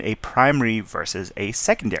between a primary versus a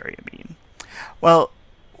secondary amine? Well,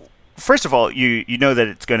 first of all, you know that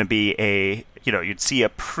it's going to be a, you'd see a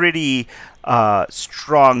pretty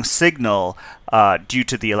strong signal due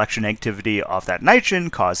to the electronegativity of that nitrogen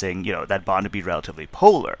causing, that bond to be relatively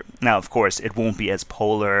polar. Now, of course, it won't be as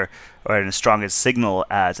polar or as strong a signal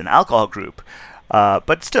as an alcohol group,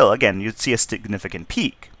 but still, again, you'd see a significant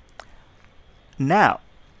peak. Now,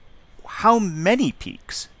 how many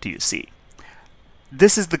peaks do you see?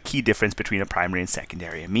 This is the key difference between a primary and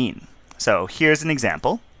secondary amine. So here's an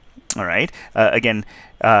example. All right. Again,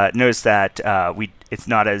 notice that it's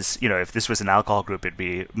not as, if this was an alcohol group, it'd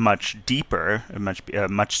be much deeper, a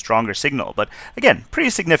much stronger signal. But again, pretty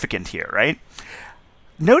significant here, right?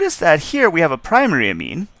 Notice that here we have a primary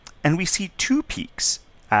amine, and we see 2 peaks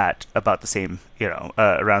at about the same,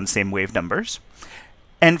 around the same wave numbers.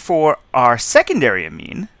 And for our secondary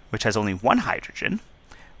amine, which has only 1 hydrogen,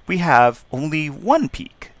 we have only 1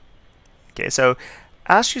 peak. Okay, so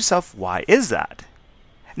ask yourself, why is that?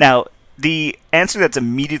 Now, the answer that's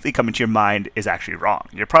immediately coming to your mind is actually wrong.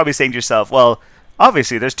 You're probably saying to yourself, well,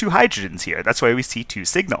 obviously there's 2 hydrogens here. That's why we see 2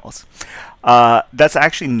 signals. That's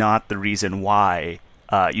actually not the reason why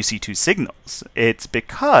you see 2 signals. It's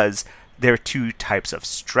because there are 2 types of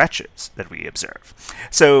stretches that we observe.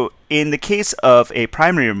 So in the case of a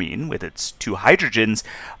primary amine with its 2 hydrogens,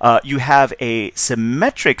 you have a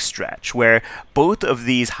symmetric stretch where both of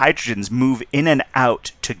these hydrogens move in and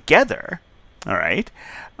out together, all right?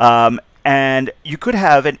 And you could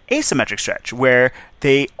have an asymmetric stretch where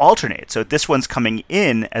they alternate. So this one's coming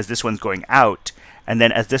in as this one's going out, and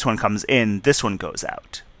then as this one comes in, this one goes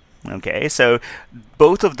out. Okay, so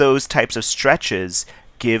both of those types of stretches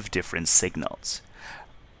give different signals.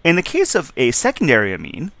 In the case of a secondary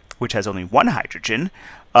amine, which has only 1 hydrogen,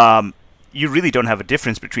 you really don't have a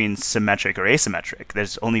difference between symmetric or asymmetric.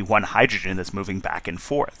 There's only 1 hydrogen that's moving back and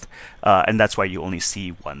forth, and that's why you only see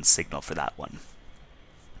 1 signal for that one.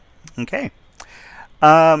 Okay.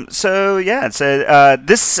 So yeah,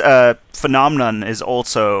 this phenomenon is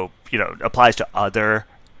also, applies to other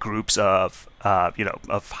groups of,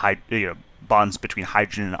 bonds between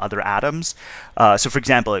hydrogen and other atoms. So for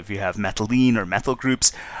example, if you have methylene or methyl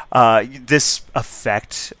groups, this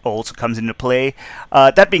effect also comes into play.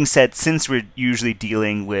 That being said, since we're usually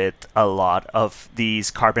dealing with a lot of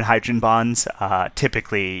these carbon-hydrogen bonds,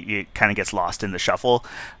 typically it kind of gets lost in the shuffle.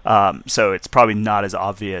 So it's probably not as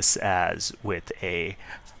obvious as with a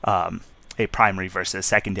primary versus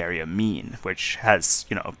secondary amine, which has,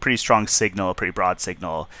 a pretty strong signal, a pretty broad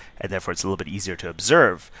signal, and therefore it's a little bit easier to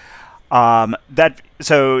observe.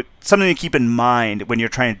 So something to keep in mind when you're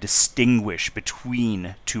trying to distinguish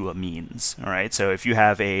between 2 amines. All right. So if you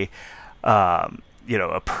have a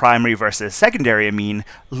primary versus secondary amine,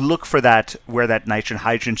 look for that where that nitrogen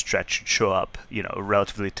hydrogen stretch should show up.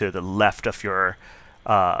 Relatively to the left of your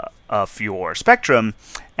spectrum,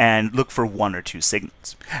 and look for 1 or 2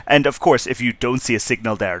 signals. And of course, if you don't see a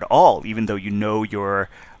signal there at all, even though you know your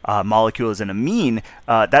molecule is an amine,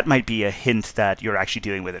 that might be a hint that you're actually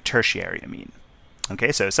dealing with a tertiary amine.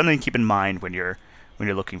 Okay, so something to keep in mind when you're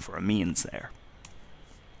looking for amines there.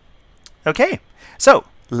 Okay, so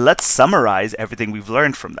let's summarize everything we've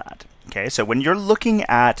learned from that. Okay, so when you're looking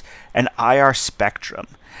at an IR spectrum,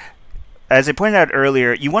 as I pointed out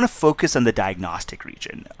earlier, you want to focus on the diagnostic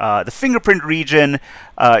region. The fingerprint region,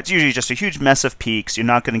 it's usually just a huge mess of peaks. You're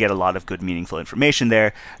not going to get a lot of good, meaningful information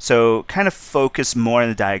there. So kind of focus more on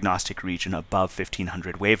the diagnostic region above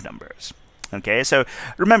 1500 wave numbers. Okay, so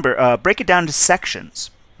remember, break it down to sections.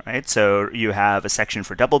 Right? So you have a section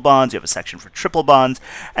for double bonds, you have a section for triple bonds,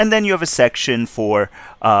 and then you have a section for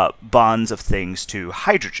bonds of things to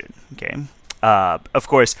hydrogen. Okay. Of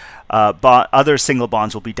course, other single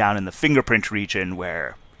bonds will be down in the fingerprint region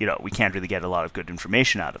where, we can't really get a lot of good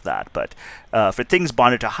information out of that. But for things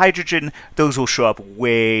bonded to hydrogen, those will show up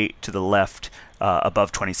way to the left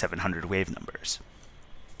above 2700 wave numbers.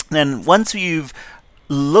 Then once you've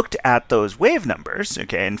looked at those wave numbers,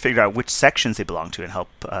 okay, and figured out which sections they belong to and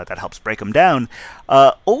that helps break them down,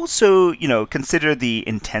 also, consider the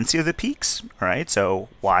intensity of the peaks, all right? So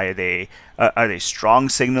why are they strong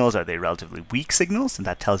signals? Are they relatively weak signals? And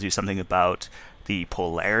that tells you something about the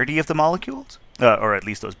polarity of the molecules, or at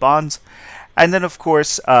least those bonds. And then, of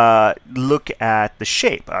course, look at the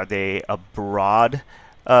shape. Are they a broad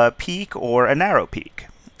peak or a narrow peak?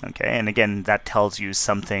 Okay, and again, that tells you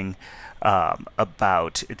something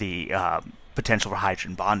about the potential for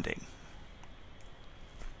hydrogen bonding.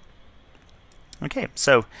 Okay,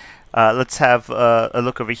 so let's have a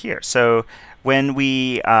look over here. So when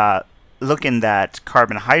we look in that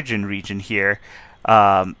carbon-hydrogen region here,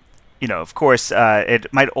 of course,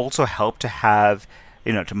 it might also help to have,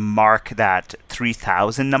 to mark that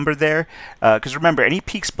 3000 number there. Because remember, any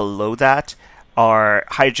peaks below that are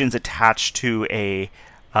hydrogens attached to a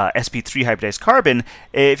sp3 hybridized carbon.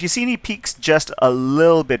 If you see any peaks just a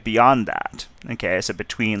little bit beyond that, okay, so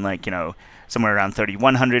between somewhere around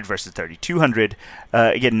 3100 versus 3200,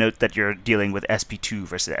 again, note that you're dealing with sp2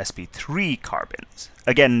 versus sp3 carbons.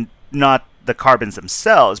 Again, not the carbons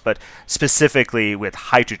themselves, but specifically with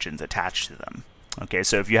hydrogens attached to them. Okay,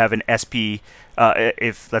 so if you have an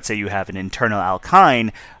if let's say you have an internal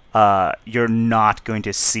alkyne, you're not going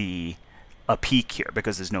to see a peak here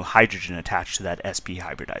because there's no hydrogen attached to that sp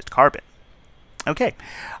hybridized carbon. Okay,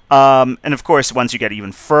 and of course, once you get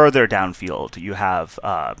even further downfield, you have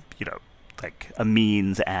like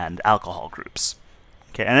amines and alcohol groups.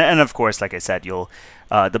 Okay, and of course, like I said, you'll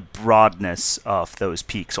the broadness of those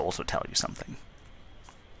peaks also tell you something.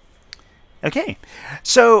 Okay,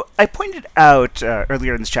 so I pointed out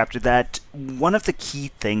earlier in this chapter that one of the key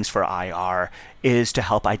things for IR is to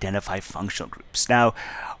help identify functional groups. Now,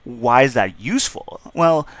 why is that useful?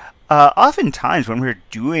 Well, oftentimes when we're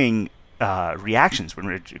doing reactions, when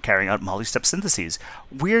we're carrying out multi-step syntheses,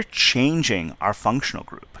 we're changing our functional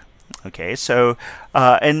group. Okay, so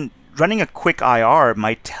and running a quick IR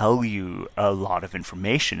might tell you a lot of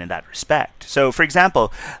information in that respect. So for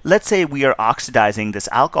example, let's say we are oxidizing this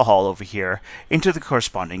alcohol over here into the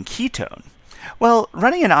corresponding ketone. Well,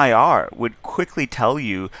 running an IR would quickly tell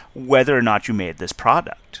you whether or not you made this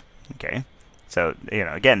product. Okay, so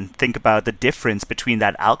again, think about the difference between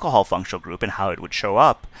that alcohol functional group and how it would show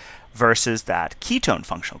up versus that ketone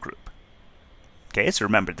functional group. Okay, so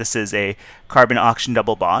remember, this is a carbon-oxygen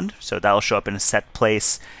double bond, so that'll show up in a set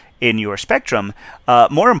place in your spectrum.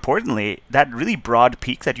 More importantly, that really broad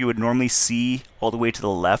peak that you would normally see all the way to the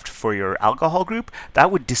left for your alcohol group,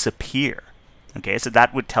 that would disappear. Okay, so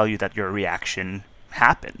that would tell you that your reaction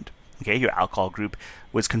happened. Okay, your alcohol group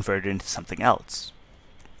was converted into something else.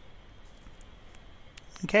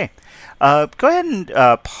 Okay, go ahead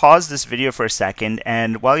and pause this video for a second,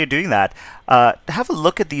 and while you're doing that, have a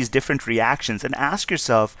look at these different reactions and ask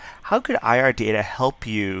yourself, how could IR data help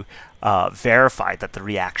you verify that the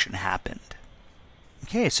reaction happened?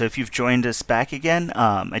 Okay, so if you've joined us back again,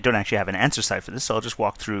 I don't actually have an answer slide for this, so I'll just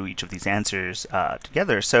walk through each of these answers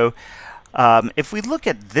together. So if we look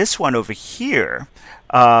at this one over here,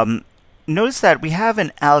 notice that we have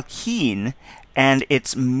an alkene and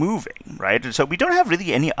it's moving, right? So we don't have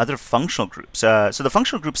really any other functional groups. So the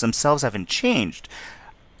functional groups themselves haven't changed.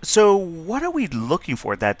 So what are we looking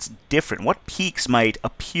for that's different? What peaks might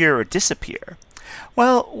appear or disappear?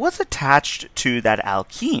 Well, what's attached to that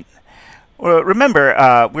alkene? Well,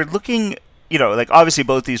 remember, we're looking, like obviously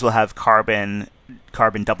both these will have carbon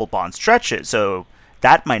double bond stretches, so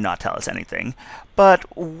that might not tell us anything. But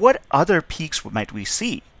what other peaks might we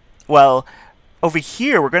see? Well, over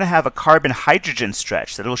here, we're going to have a carbon-hydrogen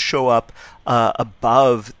stretch that will show up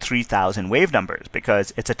above 3000 wave numbers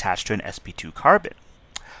because it's attached to an sp2 carbon.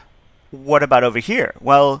 What about over here?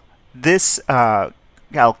 Well, this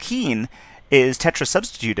alkene is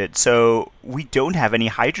tetrasubstituted, so we don't have any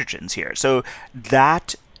hydrogens here. So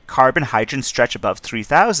that carbon-hydrogen stretch above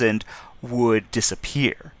 3000 would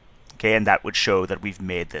disappear. Okay, and that would show that we've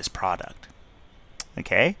made this product.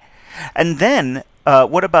 Okay, and then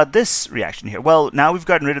what about this reaction here? Well, now we've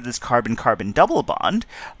gotten rid of this carbon-carbon double bond,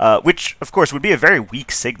 which, of course, would be a very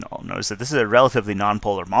weak signal. Notice that this is a relatively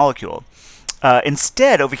nonpolar molecule.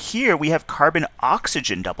 Instead, over here, we have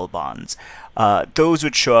carbon-oxygen double bonds. Those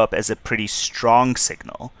would show up as a pretty strong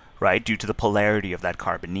signal, right, due to the polarity of that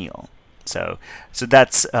carbonyl. So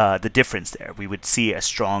that's the difference there. We would see a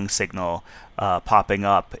strong signal popping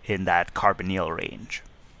up in that carbonyl range.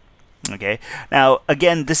 Okay. Now,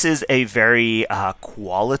 again, this is a very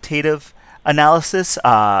qualitative analysis.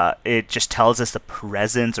 It just tells us the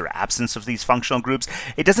presence or absence of these functional groups.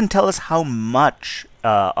 It doesn't tell us how much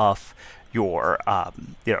of your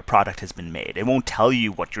product has been made. It won't tell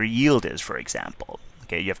you what your yield is, for example.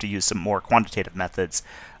 Okay, you have to use some more quantitative methods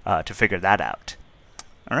to figure that out.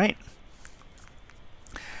 All right.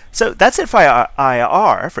 So that's it for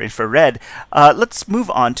IR, for infrared. Let's move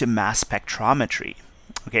on to mass spectrometry.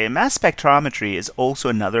 Okay, mass spectrometry is also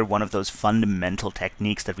another one of those fundamental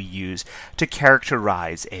techniques that we use to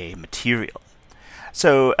characterize a material.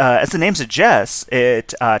 So, as the name suggests,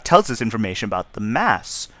 it tells us information about the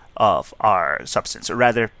mass of our substance, or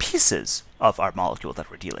rather pieces of our molecule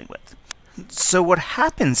that we're dealing with. So what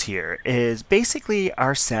happens here is basically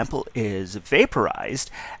our sample is vaporized,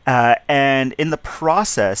 and in the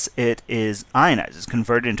process it is ionized. It's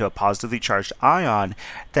converted into a positively charged ion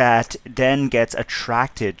that then gets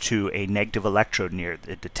attracted to a negative electrode near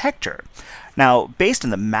the detector. Now, based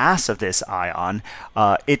on the mass of this ion,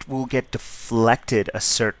 it will get deflected a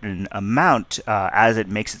certain amount as it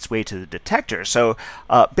makes its way to the detector. So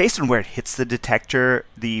based on where it hits the detector,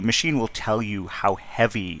 the machine will tell you how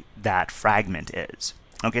heavy that fragment is.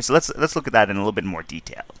 Okay, so let's look at that in a little bit more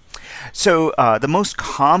detail. So the most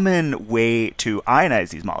common way to ionize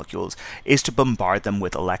these molecules is to bombard them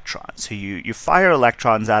with electrons. So you fire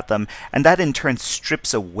electrons at them, and that in turn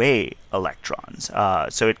strips away electrons.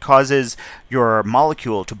 So it causes your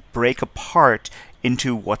molecule to break apart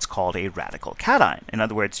into what's called a radical cation. In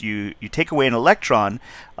other words, you take away an electron,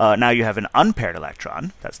 now you have an unpaired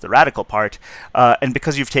electron, that's the radical part, and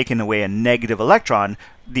because you've taken away a negative electron,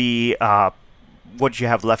 the what you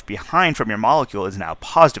have left behind from your molecule is now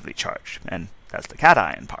positively charged, and that's the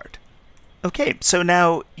cation part. Okay, so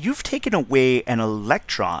now you've taken away an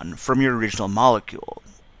electron from your original molecule.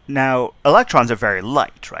 Now, electrons are very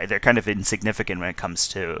light, right? They're kind of insignificant when it comes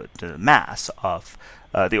to the mass of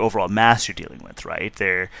the overall mass you're dealing with, right?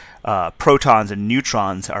 Protons and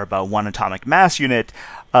neutrons are about 1 atomic mass unit.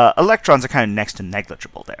 Electrons are kind of next to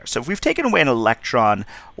negligible there. So if we've taken away an electron,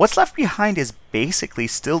 what's left behind is basically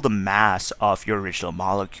still the mass of your original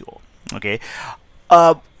molecule. Okay,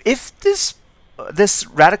 if this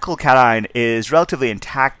radical cation is relatively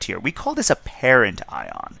intact here, we call this a parent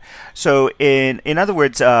ion. So in other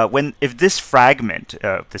words, if this fragment,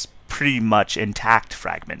 this pretty much intact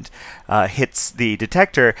fragment, hits the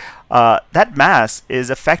detector, that mass is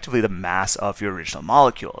effectively the mass of your original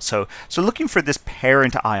molecule. So looking for this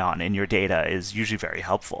parent ion in your data is usually very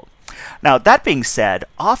helpful. Now, that being said,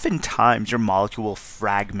 oftentimes your molecule will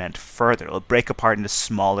fragment further. It'll break apart into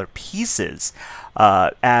smaller pieces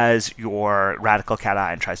as your radical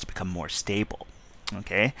cation tries to become more stable.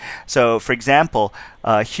 Okay, so for example,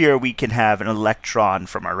 here we can have an electron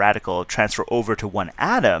from our radical transfer over to one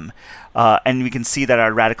atom, and we can see that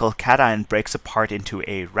our radical cation breaks apart into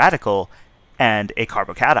a radical and a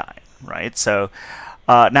carbocation, right? So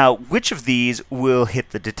now, which of these will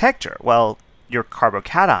hit the detector? Well, your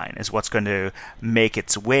carbocation is what's going to make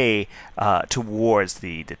its way towards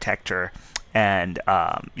the detector, and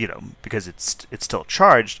because it's still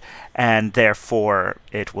charged, and therefore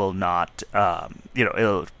it will not,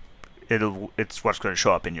 it's what's going to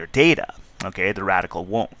show up in your data. Okay, the radical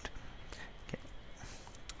won't. Okay.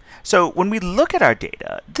 So when we look at our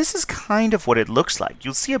data, this is kind of what it looks like.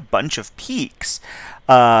 You'll see a bunch of peaks.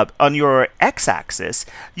 On your x-axis,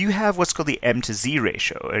 you have what's called the m to z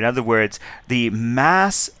ratio. In other words, the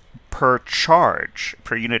mass per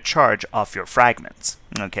unit charge of your fragments.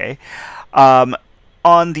 Okay.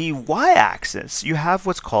 On the y-axis, you have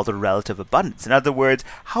what's called the relative abundance. In other words,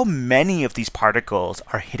 how many of these particles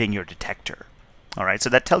are hitting your detector. All right, so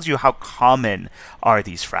that tells you how common are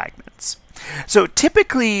these fragments. So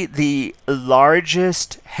typically, the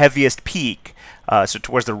largest, heaviest peak, so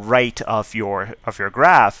towards the right of your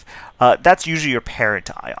graph, that's usually your parent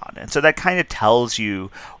ion, and so that kind of tells you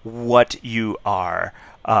what you are,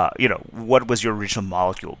 what was your original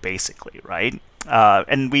molecule, basically, right?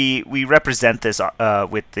 And we represent this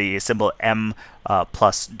with the symbol M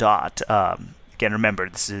plus dot. Again, remember,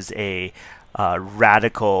 this is a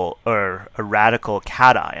radical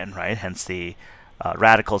cation, right? Hence the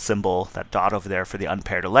radical symbol, that dot over there for the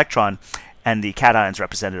unpaired electron, and the cation is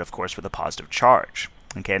represented, of course, with a positive charge.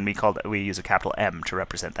 Okay, and we use a capital M to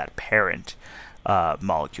represent that parent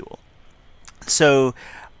molecule. So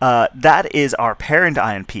that is our parent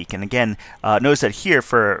ion peak, and again, notice that here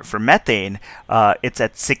for methane, it's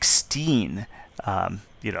at 16,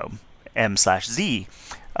 m/z,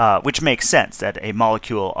 which makes sense that a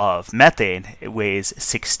molecule of methane weighs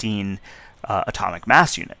 16 atomic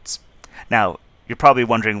mass units. Now, you're probably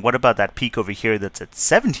wondering, what about that peak over here that's at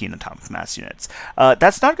 17 atomic mass units?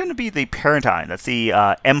 That's not going to be the parent ion. That's the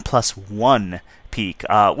m+1 peak.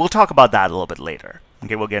 We'll talk about that a little bit later.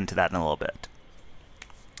 Okay, we'll get into that in a little bit.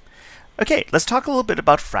 Okay, let's talk a little bit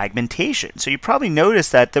about fragmentation. So you probably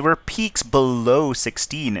noticed that there were peaks below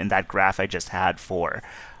 16 in that graph I just had for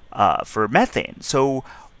methane. So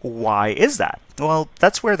why is that? Well,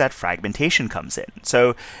 that's where that fragmentation comes in.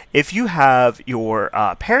 So if you have your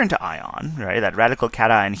parent ion, right, that radical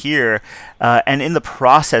cation here, and in the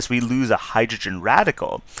process we lose a hydrogen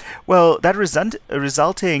radical, well, that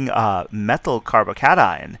resulting methyl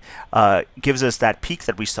carbocation gives us that peak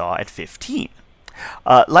that we saw at 15.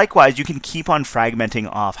 Likewise, you can keep on fragmenting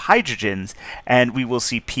off hydrogens, and we will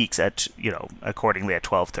see peaks at, accordingly at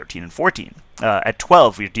 12, 13, and 14. At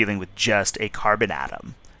 12, we're dealing with just a carbon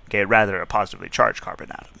atom, okay, rather a positively charged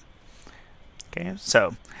carbon atom. Okay,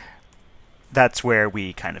 so that's where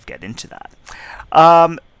we kind of get into that.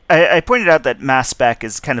 I pointed out that mass spec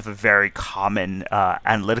is kind of a very common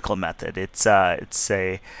analytical method. It's one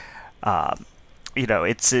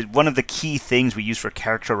of the key things we use for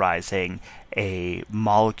characterizing a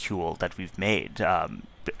molecule that we've made.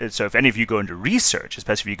 So if any of you go into research,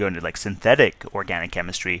 especially if you go into like synthetic organic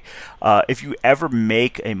chemistry, if you ever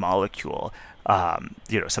make a molecule,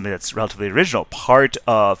 something that's relatively original, part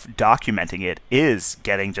of documenting it is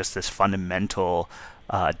getting just this fundamental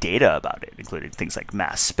data about it, including things like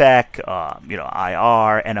mass spec, IR,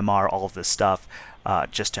 NMR, all of this stuff,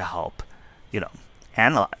 just to help,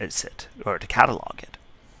 analyze it or to catalog it.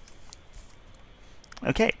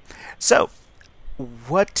 Okay, so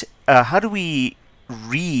how do we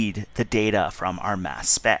read the data from our mass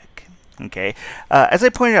spec? Okay, as I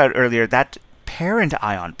pointed out earlier, that parent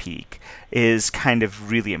ion peak is kind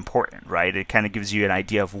of really important, right? It kind of gives you an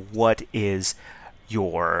idea of what is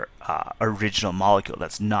your original molecule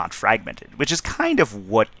that's not fragmented, which is kind of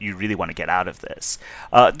what you really want to get out of this.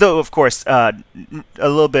 Though, of course, a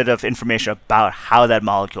little bit of information about how that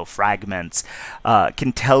molecule fragments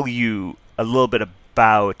can tell you a little bit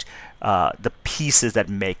about the pieces that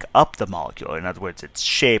make up the molecule. In other words, its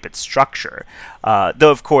shape, its structure.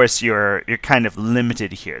 Though, of course, you're kind of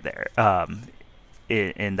limited here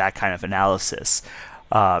in that kind of analysis.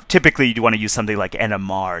 Typically, you want to use something like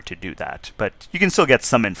NMR to do that, but you can still get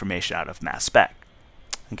some information out of mass spec.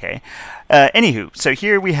 Okay. Anywho, so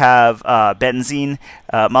here we have benzene,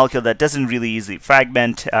 a molecule that doesn't really easily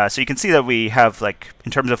fragment. So you can see that we have, like,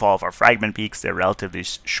 in terms of all of our fragment peaks, they're relatively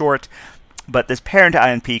short. But this parent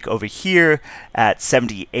ion peak over here at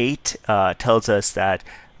 78 tells us that,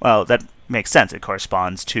 well, that makes sense. It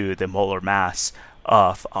corresponds to the molar mass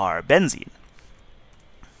of our benzene.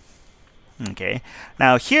 Okay,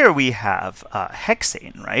 now here we have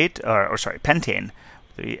hexane, right? Or sorry, pentane.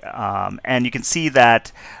 And you can see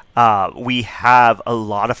that we have a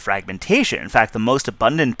lot of fragmentation. In fact, the most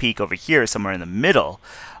abundant peak over here is somewhere in the middle,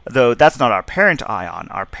 though that's not our parent ion.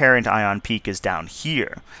 Our parent ion peak is down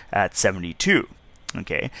here at 72.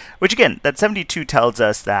 Okay, which again, that 72 tells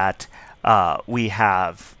us that we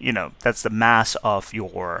have, that's the mass of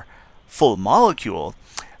your full molecule.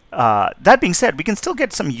 That being said, we can still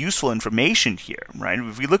get some useful information here, right?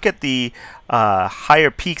 If we look at the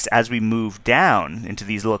higher peaks as we move down into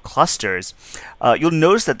these little clusters, you'll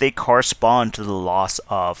notice that they correspond to the loss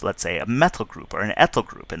of, let's say, a methyl group or an ethyl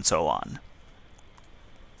group, and so on.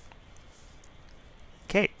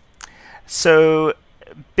 Okay, so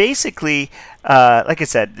basically, like I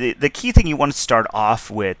said, the key thing you want to start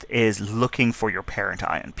off with is looking for your parent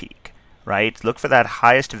ion peak, right? Look for that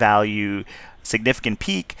highest value significant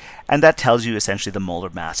peak, and that tells you essentially the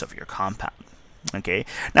molar mass of your compound. Okay.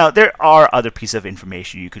 Now there are other pieces of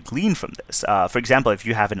information you could glean from this. For example, if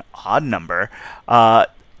you have an odd number,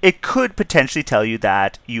 it could potentially tell you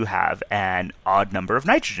that you have an odd number of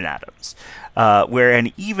nitrogen atoms, where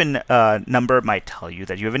an even number might tell you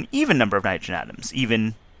that you have an even number of nitrogen atoms,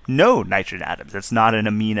 even no nitrogen atoms. That's not an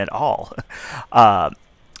amine at all.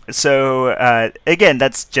 So again,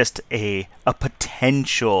 that's just a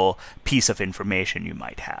potential piece of information you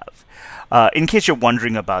might have. In case you're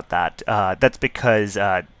wondering about that, that's because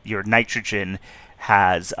your nitrogen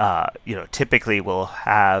has, typically will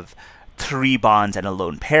have 3 bonds and a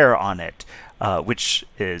lone pair on it, which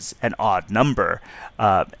is an odd number,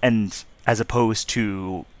 and as opposed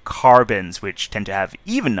to carbons, which tend to have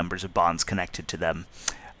even numbers of bonds connected to them,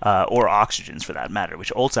 or oxygens for that matter,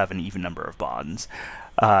 which also have an even number of bonds.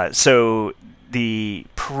 So the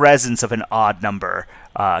presence of an odd number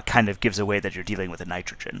kind of gives away that you're dealing with a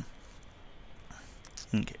nitrogen.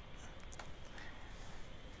 Okay.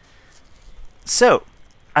 So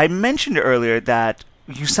I mentioned earlier that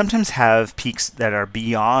you sometimes have peaks that are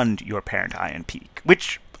beyond your parent ion peak,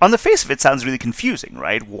 which on the face of it sounds really confusing,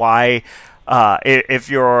 right? Why, if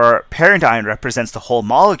your parent ion represents the whole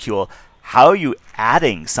molecule, how are you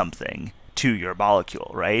adding something to your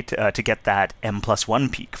molecule, right? To get that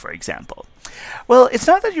M+1 peak, for example. Well, it's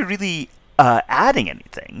not that you're really adding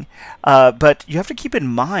anything, but you have to keep in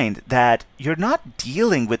mind that you're not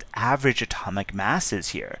dealing with average atomic masses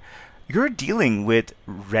here. You're dealing with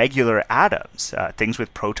regular atoms, things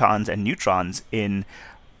with protons and neutrons in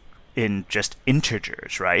just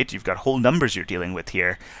integers, right? You've got whole numbers you're dealing with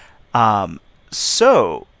here.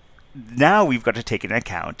 So now we've got to take into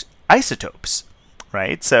account isotopes,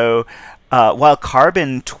 right? So while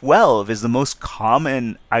carbon-12 is the most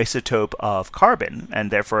common isotope of carbon, and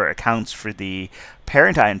therefore accounts for the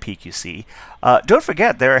parent ion peak you see, don't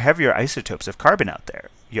forget there are heavier isotopes of carbon out there.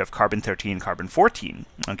 You have carbon-13, carbon-14,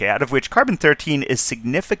 okay, out of which carbon-13 is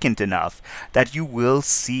significant enough that you will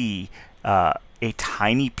see a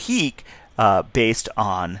tiny peak based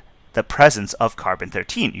on the presence of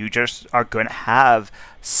carbon-13. You just are going to have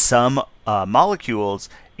some molecules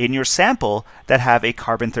in your sample that have a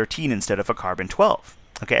carbon-13 instead of a carbon-12.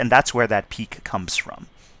 Okay, and that's where that peak comes from.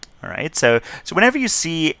 All right, so whenever you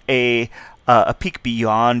see a peak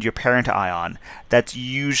beyond your parent ion, that's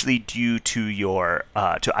usually due to your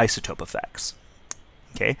to isotope effects.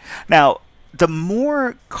 Okay, now the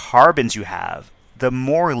more carbons you have, the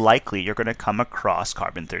more likely you're going to come across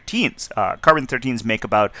carbon-13s. Carbon-13s make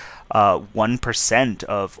about 1%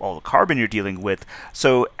 of all the carbon you're dealing with.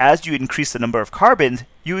 So as you increase the number of carbons,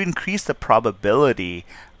 you increase the probability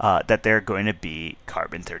that there are going to be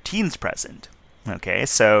carbon-13s present. Okay,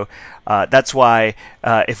 so that's why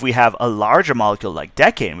if we have a larger molecule like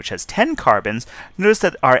decane, which has 10 carbons, notice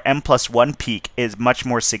that our M+1 peak is much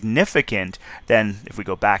more significant than, if we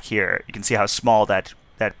go back here, you can see how small that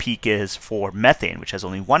peak is for methane, which has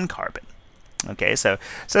only 1 carbon. Okay, so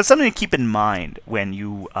that's something to keep in mind when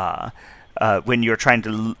you're trying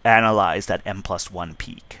to analyze that M+1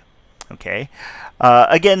 peak. Okay,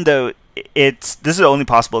 again though, this is only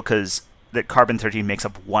possible because that carbon-13 makes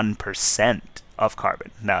up 1% of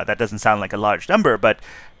carbon. Now that doesn't sound like a large number, but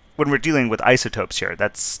when we're dealing with isotopes here,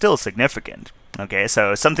 that's still significant. Okay,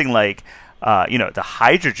 so something like the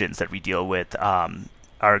hydrogens that we deal with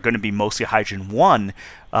are going to be mostly hydrogen 1,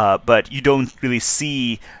 but you don't really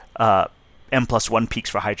see M+1 peaks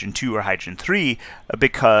for hydrogen 2 or hydrogen 3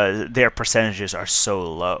 because their percentages are so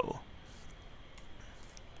low.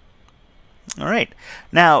 All right,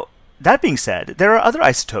 now that being said, there are other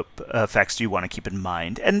isotope effects you want to keep in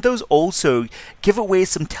mind, and those also give away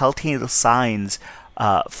some telltale signs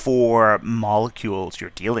for molecules you're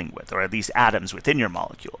dealing with, or at least atoms within your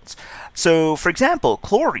molecules. So, for example,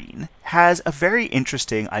 chlorine has a very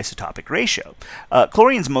interesting isotopic ratio.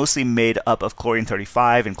 Chlorine is mostly made up of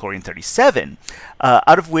chlorine-35 and chlorine-37,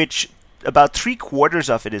 out of which about 3/4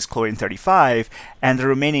 of it is chlorine-35, and the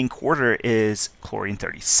remaining quarter is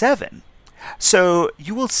chlorine-37. So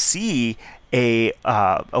you will see a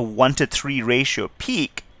 1 to 3 ratio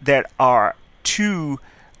peak that are two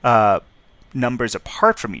numbers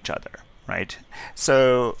apart from each other, right?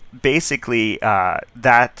 So basically,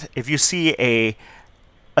 that if you see a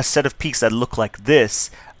set of peaks that look like this,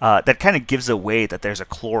 that kind of gives away that there's a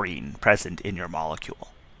chlorine present in your molecule.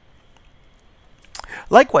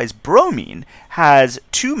 Likewise, bromine has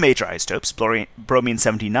 2 major isotopes, bromine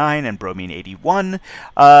 79 and bromine 81,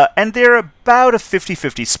 and they're about a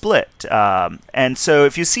 50-50 split. And so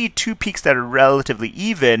if you see 2 peaks that are relatively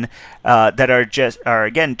even, that are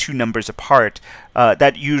again 2 numbers apart,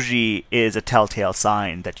 that usually is a telltale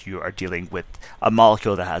sign that you are dealing with a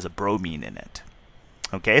molecule that has a bromine in it.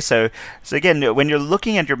 Okay, so again, when you're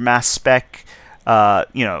looking at your mass spec,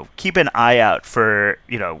 keep an eye out for,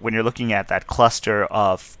 when you're looking at that cluster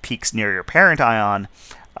of peaks near your parent ion,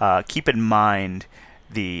 keep in mind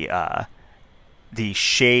the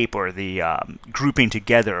shape or the grouping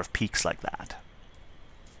together of peaks like that.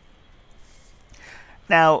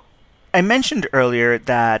 Now, I mentioned earlier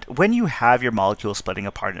that when you have your molecule splitting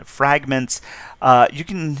apart into fragments, you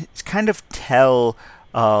can kind of tell,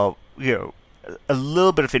 a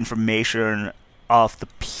little bit of information of the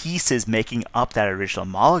pieces making up that original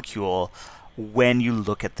molecule when you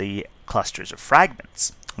look at the clusters of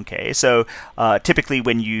fragments. Okay, so typically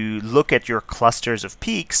when you look at your clusters of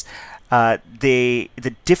peaks, the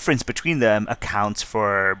difference between them accounts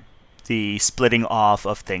for the splitting off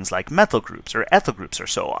of things like methyl groups or ethyl groups or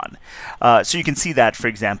so on. So you can see that, for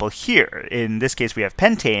example, here. In this case, we have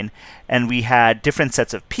pentane, and we had different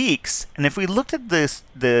sets of peaks. And if we looked at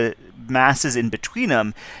the masses in between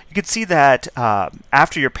them, you could see that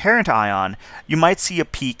after your parent ion, you might see a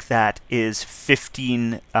peak that is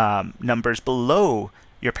 15 numbers below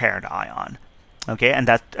your parent ion. Okay, and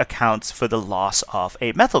that accounts for the loss of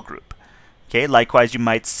a methyl group. Okay, likewise, you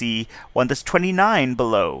might see one that's 29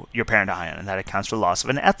 below your parent ion, and that accounts for the loss of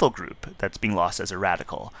an ethyl group that's being lost as a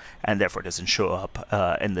radical, and therefore doesn't show up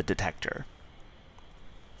in the detector.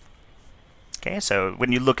 Okay, so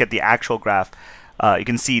when you look at the actual graph, you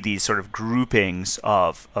can see these sort of groupings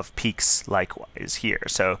of peaks likewise here.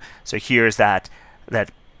 So here's that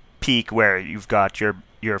peak where you've got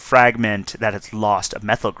your fragment that has lost a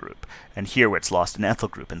methyl group, and here where it's lost an ethyl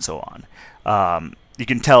group, and so on. You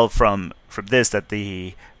can tell from this that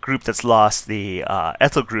the group that's lost the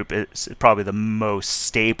ethyl group is probably the most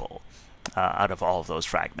stable. out of all of those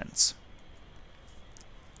fragments.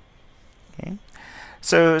 Okay.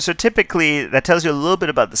 So typically that tells you a little bit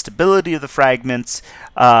about the stability of the fragments,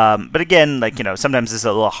 but again, like, sometimes it's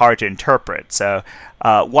a little hard to interpret. So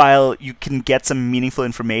while you can get some meaningful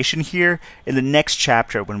information here, in the next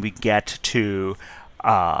chapter when we get to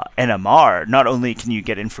NMR, not only can you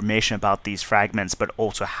get information about these fragments, but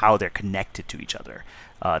also how they're connected to each other.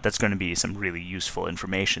 That's going to be some really useful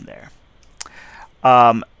information there.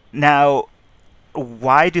 Now,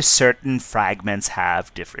 why do certain fragments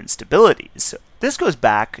have different stabilities? So this goes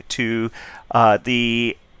back to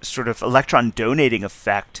the sort of electron donating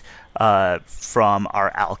effect from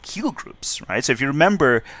our alkyl groups, right? So if you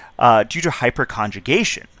remember, due to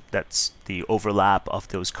hyperconjugation, that's the overlap of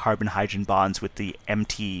those carbon-hydrogen bonds with the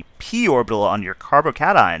empty p orbital on your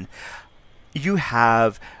carbocation, you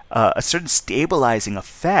have a certain stabilizing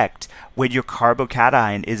effect when your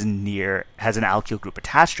carbocation has an alkyl group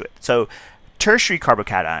attached to it. So tertiary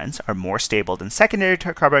carbocations are more stable than secondary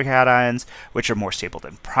carbocations, which are more stable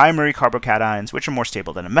than primary carbocations, which are more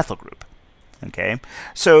stable than a methyl group. Okay,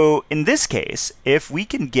 so in this case, if we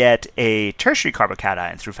can get a tertiary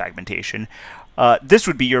carbocation through fragmentation, this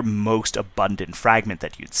would be your most abundant fragment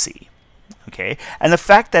that you'd see. Okay, and the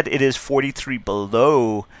fact that it is 43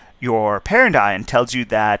 below your parent ion tells you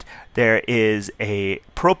that there is a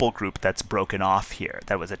propyl group that's broken off here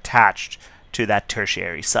that was attached to that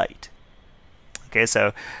tertiary site. Okay,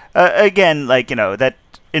 so again, that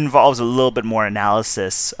involves a little bit more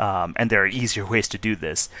analysis, and there are easier ways to do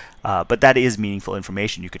this, but that is meaningful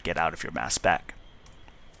information you could get out of your mass spec.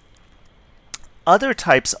 Other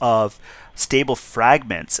types of stable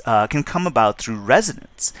fragments can come about through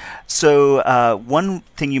resonance. So one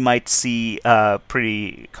thing you might see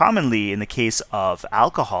pretty commonly in the case of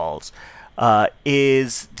alcohols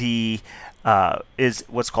is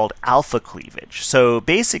what's called alpha cleavage. So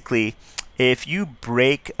basically, if you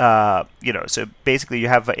break, so basically you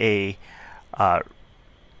have a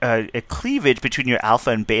cleavage between your alpha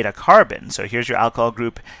and beta carbon. So here's your alcohol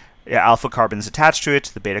group. Your alpha carbon is attached to it.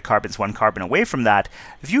 The beta carbon is one carbon away from that.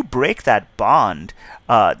 If you break that bond,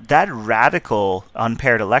 that radical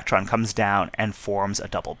unpaired electron comes down and forms a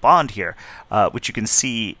double bond here, which you can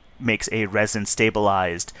see makes a resonance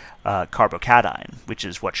stabilized carbocation, which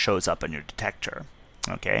is what shows up on your detector.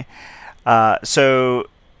 Okay, so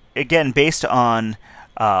again, based on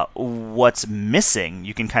what's missing,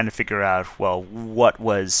 you can kind of figure out, well, what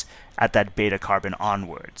was at that beta carbon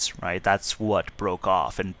onwards, right? That's what broke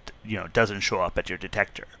off and doesn't show up at your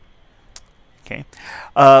detector. Okay.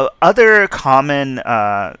 Other common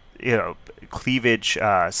cleavage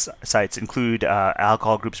sites include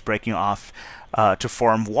alcohol groups breaking off to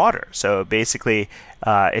form water. So basically,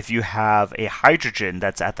 if you have a hydrogen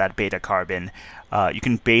that's at that beta carbon, you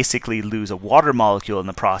can basically lose a water molecule in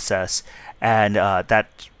the process, and that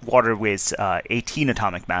water weighs 18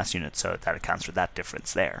 atomic mass units, so that accounts for that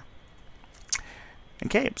difference there.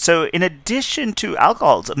 Okay, so in addition to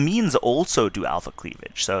alcohols, amines also do alpha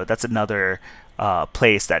cleavage. So that's another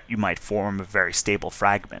place that you might form a very stable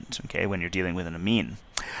fragment, okay, when you're dealing with an amine.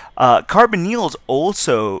 Carbonyls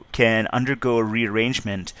also can undergo a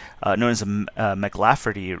rearrangement known as a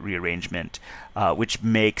McLafferty rearrangement, which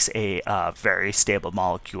makes a very stable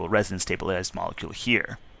molecule, resonance stabilized molecule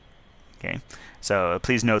here. Okay, so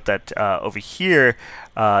please note that over here,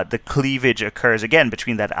 the cleavage occurs again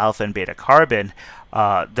between that alpha and beta carbon,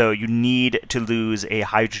 though you need to lose a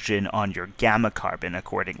hydrogen on your gamma carbon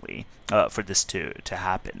accordingly for this to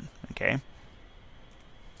happen. Okay.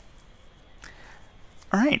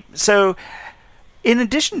 All right, so in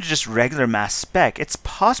addition to just regular mass spec, it's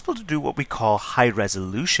possible to do what we call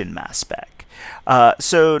high-resolution mass spec.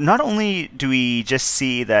 So not only do we just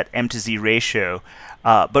see that M to Z ratio,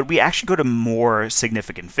 but we actually go to more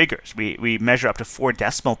significant figures. We measure up to 4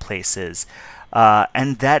 decimal places,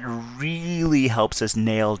 and that really helps us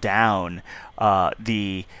nail down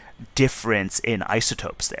the difference in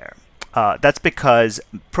isotopes there. That's because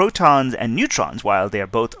protons and neutrons, while they are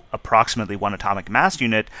both approximately 1 atomic mass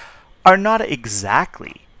unit, are not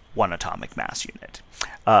exactly 1 atomic mass unit.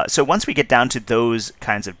 So once we get down to those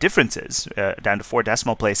kinds of differences, down to 4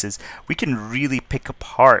 decimal places, we can really pick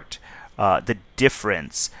apart the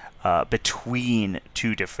difference between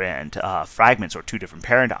 2 different fragments or 2 different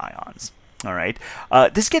parent ions. All right.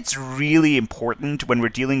 This gets really important when we're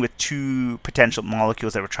dealing with 2 potential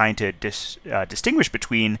molecules that we're trying to distinguish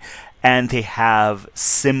between, and they have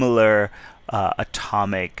similar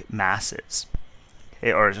atomic masses,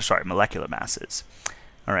 or sorry, molecular masses.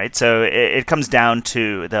 All right. So it comes down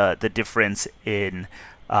to the difference in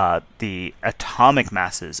the atomic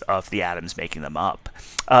masses of the atoms making them up.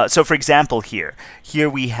 So for example, here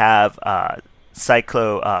we have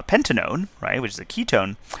cyclopentanone, right, which is a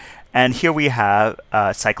ketone, and here we have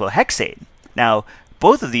cyclohexane. Now,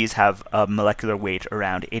 both of these have a molecular weight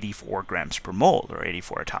around 84 grams per mole, or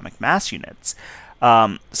 84 atomic mass units.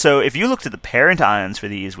 So if you looked at the parent ions for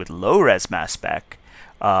these with low-res mass spec,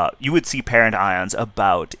 you would see parent ions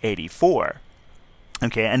about 84.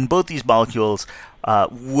 Okay, and both these molecules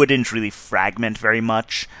wouldn't really fragment very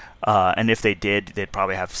much, and if they did, they'd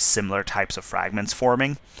probably have similar types of fragments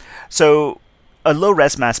forming. So a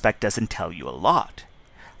low-res mass spec doesn't tell you a lot.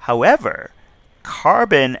 However,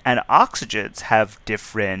 carbon and oxygens have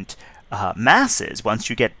different masses once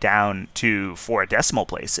you get down to 4 decimal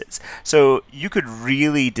places. So you could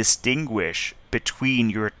really distinguish between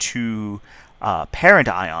your two parent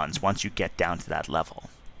ions once you get down to that level.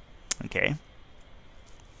 Okay.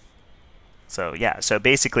 So yeah, so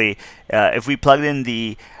basically, if we plug in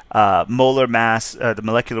the molar mass, the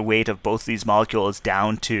molecular weight of both these molecules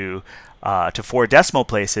down to 4 decimal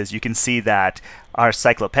places, you can see that our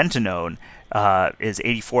cyclopentanone is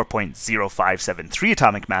 84.0573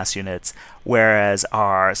 atomic mass units, whereas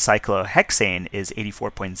our cyclohexane is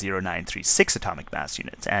 84.0936 atomic mass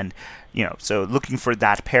units. And so looking for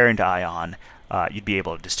that parent ion, you'd be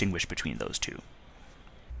able to distinguish between those two.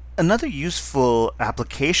 Another useful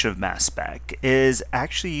application of mass spec is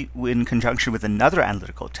actually in conjunction with another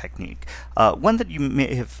analytical technique, one that you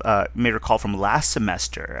may recall from last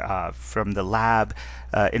semester from the lab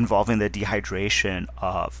involving the dehydration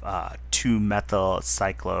of 2-methyl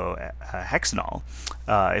cyclohexanol.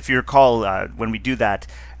 If you recall, when we do that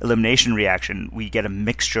elimination reaction, we get a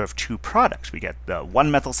mixture of 2 products. We get the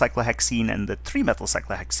 1-methyl cyclohexene and the 3-methyl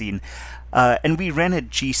cyclohexene. And we ran a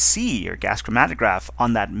GC, or gas chromatograph,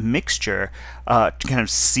 on that mixture to kind of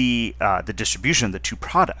see the distribution of the 2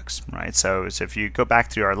 products, right? So if you go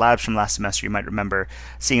back through our labs from last semester, you might remember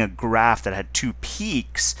seeing a graph that had 2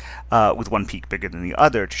 peaks, with one peak bigger than the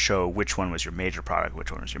other, to show which one was your major product,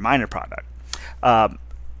 which one was your minor product.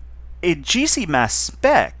 A GC mass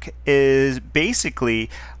spec is basically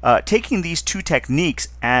taking these 2 techniques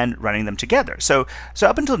and running them together. So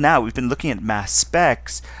up until now, we've been looking at mass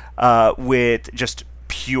specs with just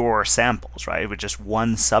pure samples, right, with just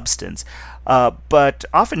one substance. But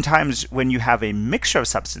oftentimes, when you have a mixture of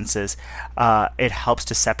substances, it helps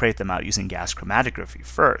to separate them out using gas chromatography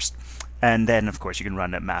first. And then, of course, you can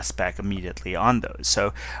run a mass spec immediately on those.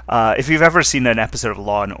 So if you've ever seen an episode of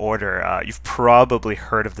Law and Order, you've probably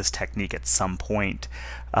heard of this technique at some point.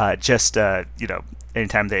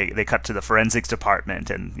 Anytime they cut to the forensics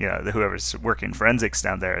department, and whoever's working forensics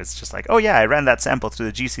down there is just like, oh yeah, I ran that sample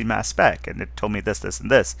through the GC mass spec, and it told me this, this,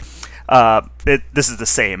 and this. This is the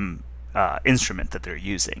same instrument that they're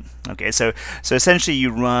using. Okay, so essentially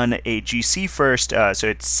you run a GC first, so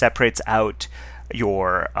it separates out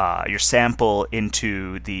your sample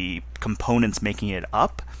into the components making it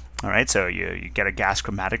up. All right, so you get a gas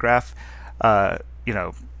chromatograph,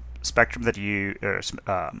 spectrum that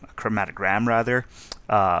chromatogram rather,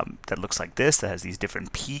 that looks like this, that has these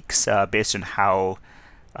different peaks based on how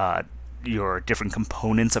your different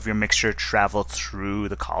components of your mixture travel through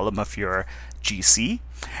the column of your GC,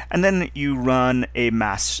 and then you run a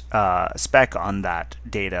mass spec on that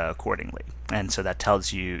data accordingly. And so that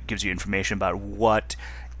gives you information about what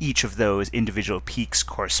each of those individual peaks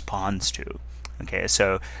corresponds to. Okay,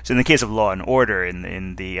 so in the case of Law and Order,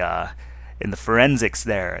 in the forensics,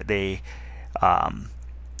 there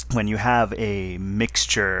when you have a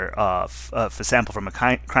mixture of a sample from a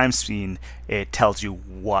crime scene, it tells you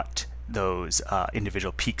what those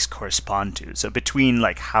individual peaks correspond to. So between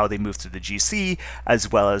how they move through the GC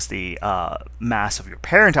as well as the mass of your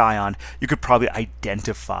parent ion, you could probably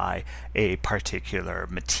identify a particular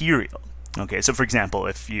material. Okay, so for example,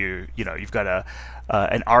 if you've got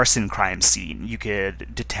an arson crime scene, you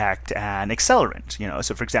could detect an accelerant.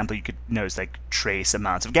 So for example, you could notice trace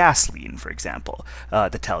amounts of gasoline, for example,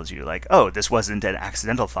 that tells you oh, this wasn't an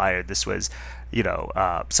accidental fire. This was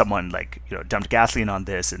someone dumped gasoline on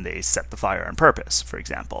this and they set the fire on purpose, for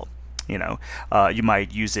example. You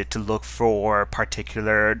might use it to look for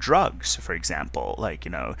particular drugs, for example,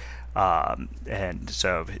 and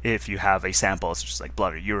so if you have a sample such as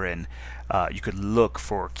blood or urine, you could look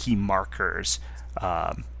for key markers,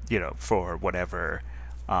 for whatever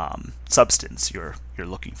substance you're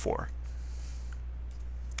looking for.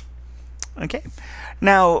 Okay,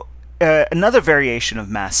 now another variation of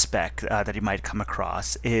mass spec that you might come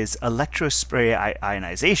across is electrospray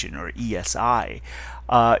ionization, or ESI.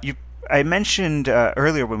 I mentioned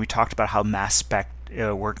earlier when we talked about how mass spec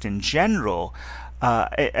worked in general,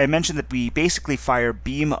 I mentioned that we basically fire a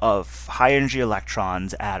beam of high energy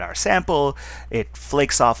electrons at our sample. It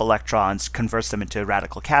flakes off electrons, converts them into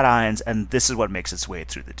radical cations, and this is what makes its way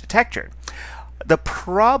through the detector. The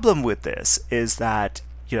problem with this is that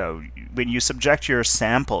when you subject your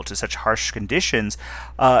sample to such harsh conditions,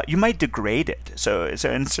 you might degrade it. So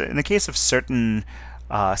in the case of certain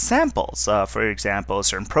samples, for example,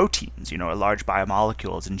 certain proteins, large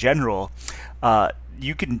biomolecules in general,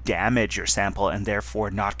 you can damage your sample and therefore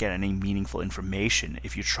not get any meaningful information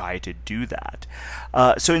if you try to do that.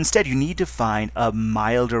 So instead, you need to find a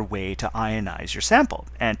milder way to ionize your sample.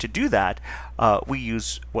 And to do that, we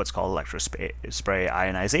use what's called electrospray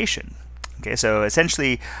ionization. Okay, so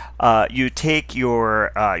essentially, you take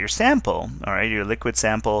your sample, all right, your liquid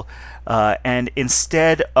sample, and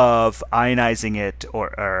instead of ionizing it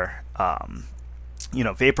or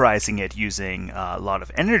vaporizing it using a lot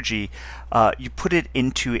of energy, you put it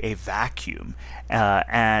into a vacuum,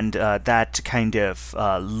 and that kind of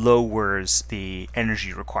lowers the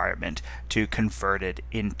energy requirement to convert it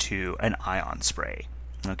into an ion spray.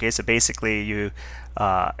 Okay, so basically, you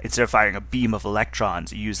instead of firing a beam of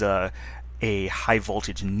electrons, you use a high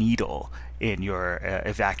voltage needle in your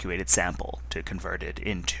evacuated sample to convert it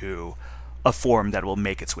into a form that will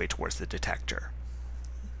make its way towards the detector.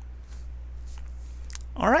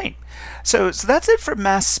 All right, so that's it for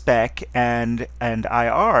mass spec and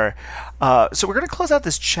IR. So we're going to close out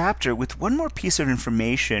this chapter with one more piece of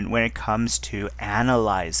information when it comes to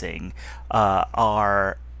analyzing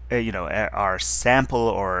our sample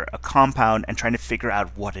or a compound and trying to figure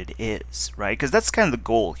out what it is, right? Because that's kind of the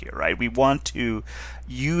goal here, right? We want to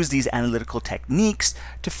use these analytical techniques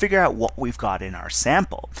to figure out what we've got in our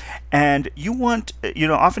sample. And you want,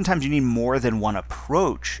 oftentimes you need more than one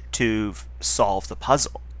approach to solve the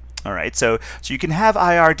puzzle. All right, so you can have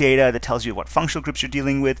IR data that tells you what functional groups you're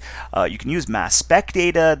dealing with. You can use mass spec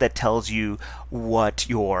data that tells you what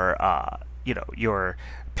your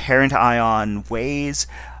parent ion weighs.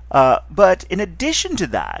 But in addition to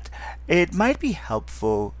that, it might be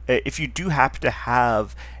helpful if you do happen to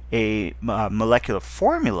have a molecular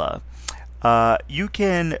formula. You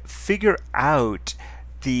can figure out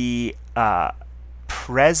the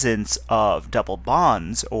presence of double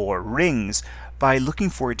bonds or rings by looking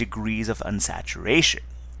for degrees of unsaturation.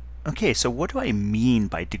 Okay, so what do I mean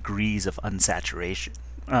by degrees of unsaturation?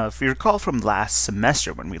 If you recall from last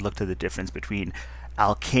semester when we looked at the difference between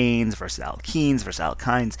alkanes versus alkenes versus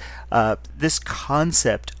alkynes, this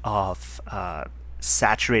concept of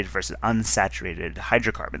saturated versus unsaturated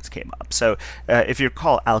hydrocarbons came up. So if you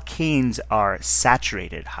recall, alkanes are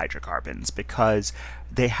saturated hydrocarbons because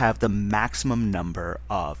they have the maximum number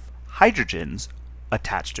of hydrogens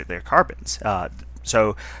attached to their carbons.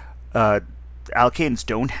 Alkanes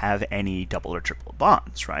don't have any double or triple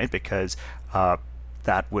bonds, right? Because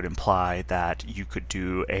that would imply that you could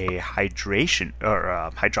do a hydration or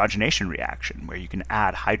a hydrogenation reaction where you can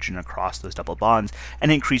add hydrogen across those double bonds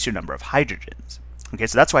and increase your number of hydrogens. Okay,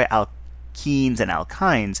 so that's why alkenes and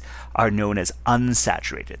alkynes are known as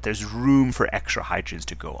unsaturated. There's room for extra hydrogens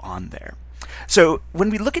to go on there. So when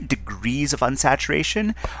we look at degrees of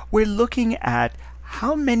unsaturation, we're looking at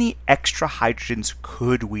how many extra hydrogens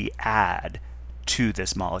could we add to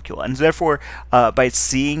this molecule. And therefore, by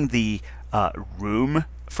seeing the room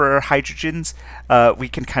for hydrogens, we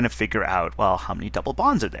can kind of figure out, well, how many double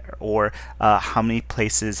bonds are there, or how many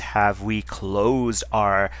places have we closed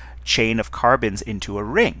our chain of carbons into a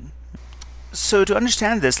ring. So to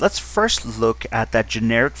understand this, let's first look at that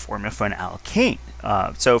generic formula for an alkane.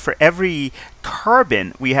 So for every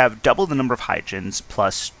carbon, we have double the number of hydrogens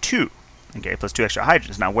plus 2. Okay, plus 2 extra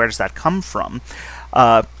hydrogens. Now, where does that come from?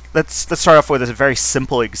 Let's start off with a very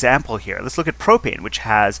simple example here. Let's look at propane, which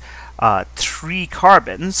has 3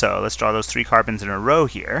 carbons. So let's draw those 3 carbons in a row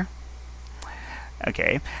here.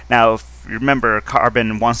 Okay, now if you remember,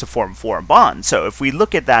 carbon wants to form 4 bonds. So if we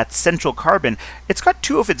look at that central carbon, it's got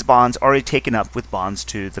 2 of its bonds already taken up with bonds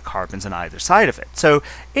to the carbons on either side of it. So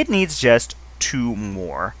it needs just 2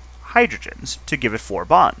 more hydrogens to give it 4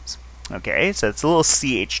 bonds. Okay, so it's a little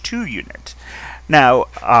CH2 unit. Now,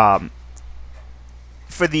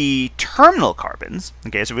 for the terminal carbons,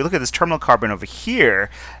 okay, so if we look at this terminal carbon over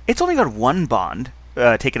here, it's only got 1 bond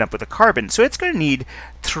taken up with a carbon, so it's going to need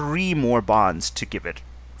 3 more bonds to give it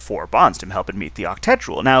 4 bonds to help it meet the octet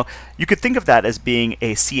rule. Now, you could think of that as being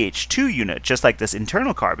a CH2 unit, just like this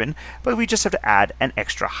internal carbon, but we just have to add an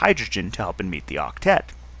extra hydrogen to help it meet the octet.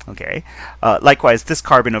 Okay. Likewise, this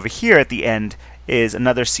carbon over here at the end is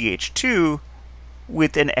another CH2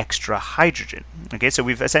 with an extra hydrogen. Okay, so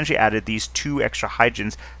we've essentially added these 2 extra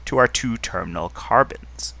hydrogens to our 2 terminal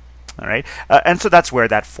carbons. All right, and so that's where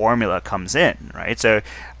that formula comes in, right? So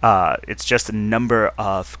it's just the number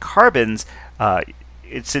of carbons.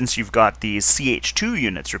 Since you've got these CH2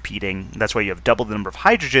 units repeating, that's why you have double the number of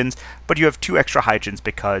hydrogens, but you have 2 extra hydrogens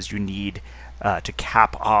because you need to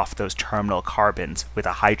cap off those terminal carbons with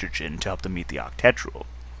a hydrogen to help them meet the octet rule.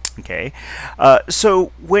 Okay,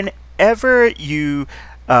 so whenever you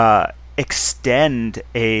extend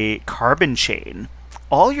a carbon chain,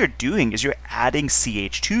 all you're doing is you're adding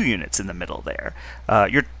CH2 units in the middle there.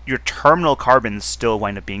 Your terminal carbons still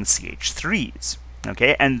wind up being CH3s.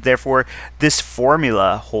 Okay, and therefore this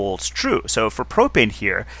formula holds true. So for propane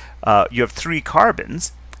here, you have 3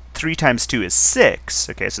 carbons. 3 times 2 is 6.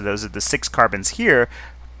 Okay, so those are the 6 carbons here,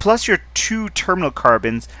 plus your 2 terminal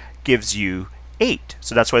carbons gives you 8.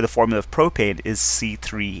 So that's why the formula of propane is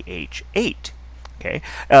C3H8. Okay,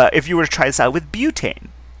 if you were to try this out with butane,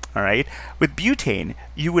 all right, with butane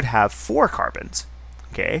you would have 4 carbons.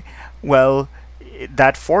 Okay, well,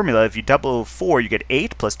 that formula, if you double 4, you get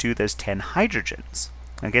 8 plus 2, there's 10 hydrogens.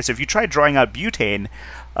 Okay, so if you try drawing out butane,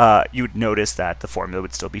 you would notice that the formula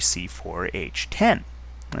would still be C4H10.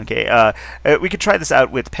 Okay, we could try this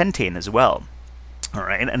out with pentane as well. All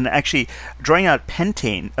right, and actually drawing out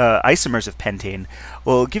pentane, isomers of pentane,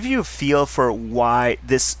 will give you a feel for why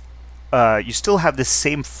this, you still have the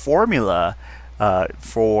same formula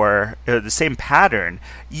for the same pattern,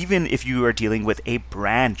 even if you are dealing with a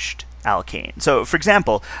branched alkane. So, for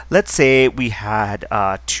example, let's say we had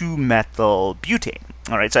 2-methyl butane.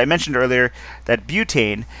 All right, so I mentioned earlier that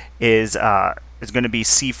butane is going to be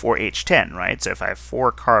C4H10, right? So if I have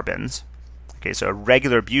 4 carbons, okay, so a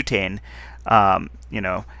regular butane, you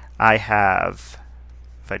know, I have,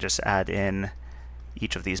 if I just add in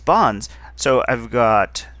each of these bonds, so I've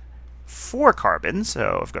got 4 carbons,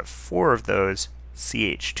 so I've got 4 of those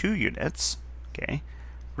CH2 units, okay?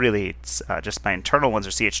 Really, it's just my internal ones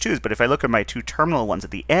are CH2s, but if I look at my 2 terminal ones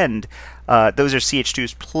at the end, those are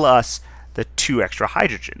CH2s plus the 2 extra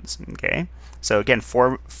hydrogens, okay? So again,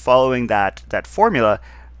 following that formula,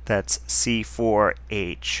 that's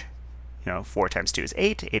C4H, 4 times 2 is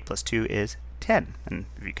 8, 8 plus 2 is 10, and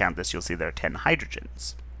if you count this, you'll see there are 10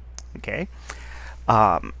 hydrogens, okay?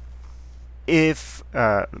 Let me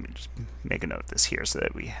just make a note of this here so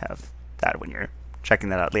that we have that when you're checking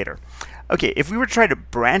that out later. Okay, if we were to try to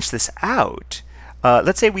branch this out,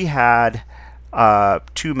 let's say we had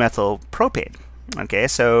 2-methyl propane. Okay,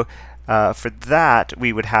 so for that,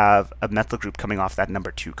 we would have a methyl group coming off that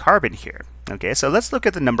number 2 carbon here. Okay, so let's look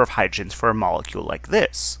at the number of hydrogens for a molecule like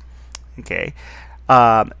this. Okay,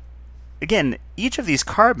 again, each of these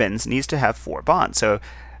carbons needs to have 4 bonds. So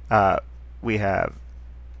we have,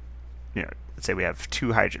 let's say we have 2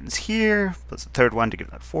 hydrogens here, plus the third one to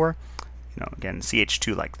give that 4. Again,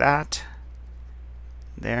 CH2 like that,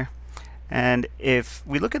 there. And if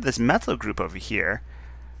we look at this methyl group over here,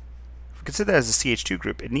 if we consider that as a CH2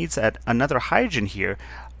 group, it needs another hydrogen here.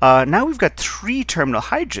 Now we've got 3 terminal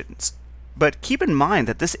hydrogens. But keep in mind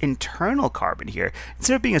that this internal carbon here,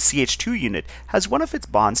 instead of being a CH2 unit, has one of its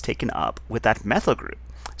bonds taken up with that methyl group.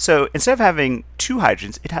 So instead of having 2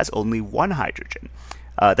 hydrogens, it has only 1 hydrogen.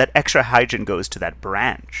 That extra hydrogen goes to that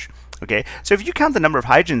branch. Okay, so if you count the number of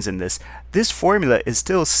hydrogens in this formula is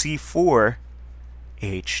still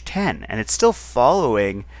C4H10, and it's still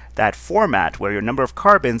following that format where your number of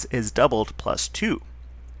carbons is doubled plus 2.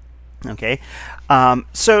 Okay,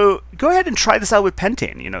 so go ahead and try this out with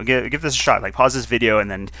pentane. Give this a shot. Like, pause this video, and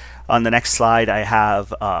then on the next slide I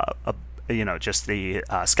have just the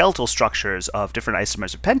skeletal structures of different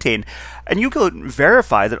isomers of pentane, and you can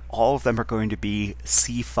verify that all of them are going to be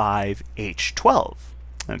C5H12.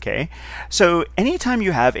 Okay, so anytime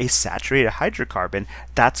you have a saturated hydrocarbon,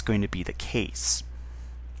 that's going to be the case.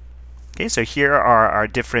 Okay, so here are our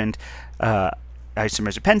different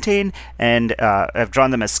isomers of pentane, and I've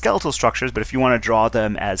drawn them as skeletal structures, but if you want to draw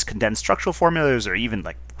them as condensed structural formulas or even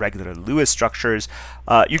like regular Lewis structures,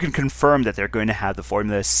 you can confirm that they're going to have the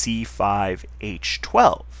formula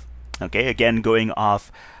C5H12. Okay, again, going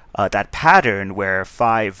off that pattern where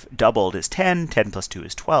 5 doubled is 10, 10 plus 2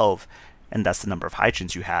 is 12, and that's the number of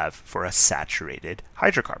hydrogens you have for a saturated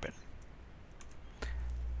hydrocarbon.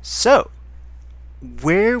 So,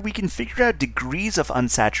 where we can figure out degrees of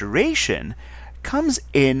unsaturation comes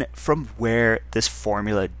in from where this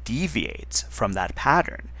formula deviates from that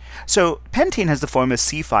pattern. So pentane has the formula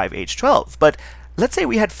C5H12, but let's say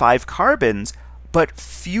we had 5 carbons, but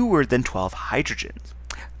fewer than 12 hydrogens.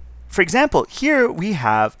 For example, here we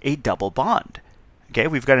have a double bond. Okay,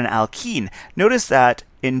 we've got an alkene. Notice that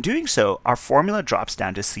in doing so, our formula drops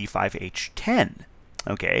down to C5H10.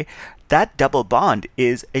 Okay, that double bond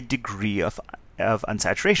is a degree of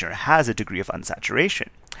unsaturation, or has a degree of unsaturation.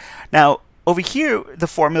 Now, over here, the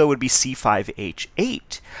formula would be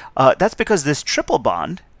C5H8. That's because this triple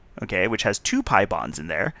bond, okay, which has 2 pi bonds in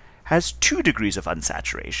there, has 2 degrees of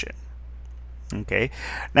unsaturation. Okay,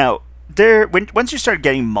 now once you start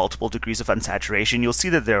getting multiple degrees of unsaturation, you'll see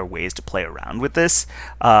that there are ways to play around with this.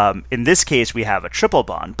 In this case, we have a triple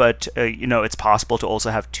bond, but it's possible to also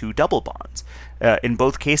have 2 double bonds. In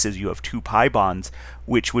both cases, you have 2 pi bonds,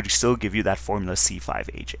 which would still give you that formula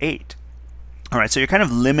C5H8. All right, so you're kind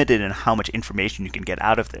of limited in how much information you can get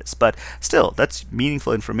out of this, but still, that's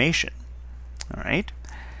meaningful information. All right,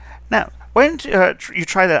 now, why don't you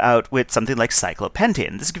try that out with something like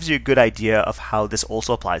cyclopentane? This gives you a good idea of how this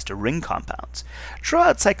also applies to ring compounds. Draw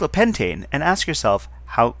out cyclopentane and ask yourself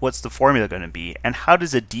what's the formula going to be, and how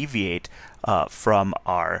does it deviate from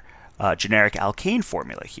our generic alkane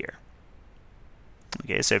formula here.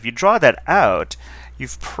 Okay, so if you draw that out,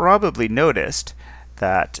 you've probably noticed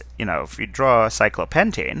that, if you draw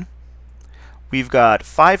cyclopentane, we've got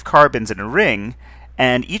 5 carbons in a ring,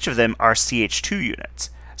 and each of them are CH2 units.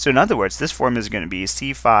 So in other words, this formula is going to be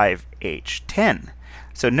C5H10.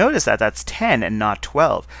 So notice that that's 10 and not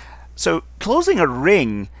 12. So closing a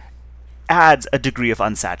ring adds a degree of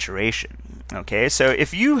unsaturation. Okay, so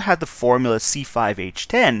if you had the formula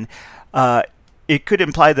C5H10, it could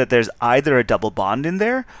imply that there's either a double bond in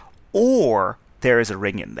there or there is a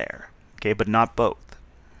ring in there. Okay, but not both.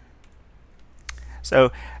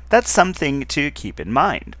 So that's something to keep in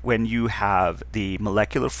mind when you have the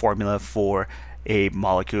molecular formula for a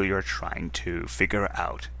molecule you're trying to figure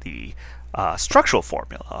out the structural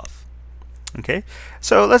formula of. Okay,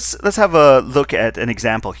 so let's have a look at an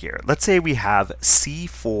example here. Let's say we have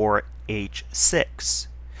C4H6.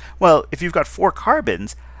 Well, if you've got 4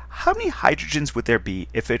 carbons, how many hydrogens would there be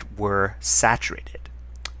if it were saturated?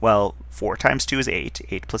 Well, 4 times 2 is 8.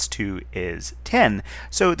 8 plus 2 is 10.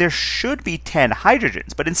 So there should be 10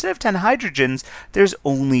 hydrogens, but instead of 10 hydrogens, there's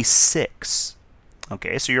only 6.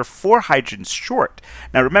 Okay, so you're 4 hydrogens short.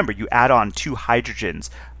 Now remember, you add on 2 hydrogens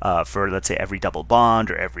for, let's say, every double bond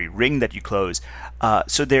or every ring that you close.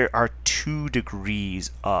 So there are 2 degrees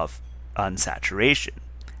of unsaturation.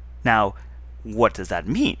 Now, what does that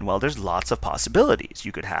mean? Well, there's lots of possibilities.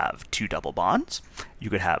 You could have 2 double bonds, you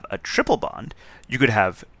could have a triple bond, you could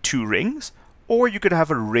have 2 rings, or you could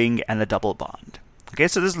have a ring and a double bond. Okay,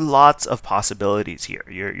 so there's lots of possibilities here.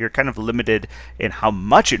 You're kind of limited in how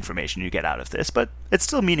much information you get out of this, but it's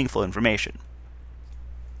still meaningful information.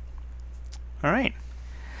 All right.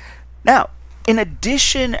 Now, in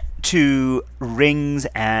addition to rings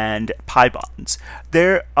and pi bonds,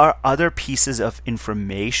 there are other pieces of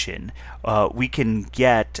information we can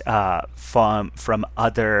get from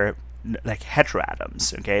other like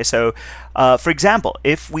heteroatoms. Okay, so for example,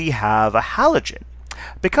 if we have a halogen,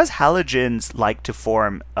 because halogens like to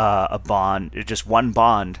form a bond, just one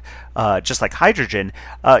bond, just like hydrogen,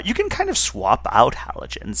 you can kind of swap out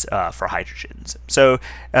halogens for hydrogens. So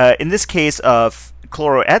in this case of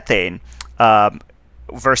chloroethane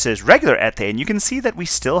versus regular ethane, you can see that we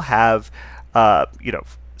still have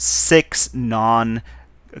 6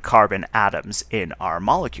 non-carbon atoms in our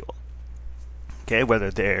molecule. Okay,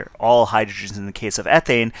 whether they're all hydrogens in the case of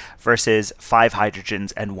ethane versus 5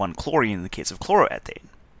 hydrogens and 1 chlorine in the case of chloroethane.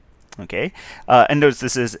 Okay, and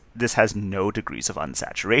notice this has no degrees of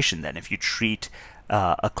unsaturation then if you treat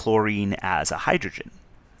a chlorine as a hydrogen.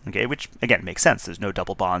 Okay, which again makes sense. There's no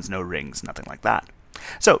double bonds, no rings, nothing like that.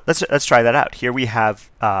 So let's try that out. Here we have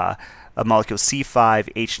a molecule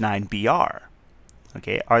C5H9Br.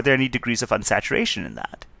 Okay, are there any degrees of unsaturation in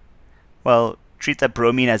that? Well, treat that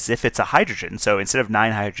bromine as if it's a hydrogen. So instead of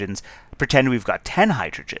 9 hydrogens, pretend we've got 10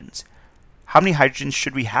 hydrogens. How many hydrogens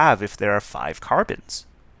should we have if there are 5 carbons?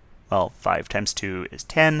 Well, 5 times 2 is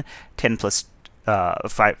 10. 10 plus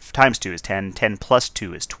 5 times 2 is 10. 10 plus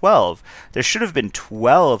 2 is 12. There should have been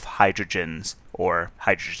 12 hydrogens, or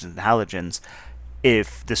hydrogens and halogens,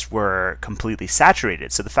 if this were completely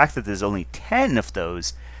saturated. So the fact that there's only 10 of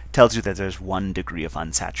those tells you that there's 1 degree of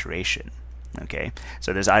unsaturation. Okay,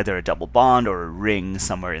 so there's either a double bond or a ring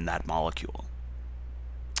somewhere in that molecule.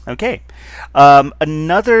 Okay,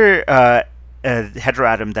 another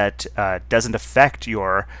heteroatom that doesn't affect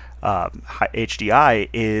your HDI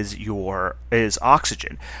is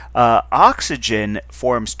oxygen. Oxygen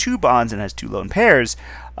forms 2 bonds and has 2 lone pairs,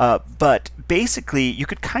 but basically you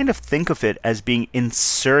could kind of think of it as being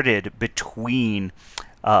inserted between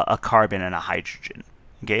a carbon and a hydrogen.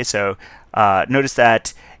 Okay, so notice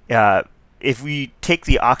that if we take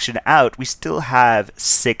the oxygen out, we still have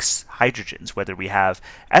 6 hydrogens, whether we have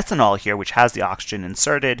ethanol here, which has the oxygen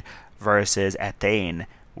inserted, versus ethane,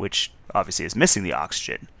 which obviously is missing the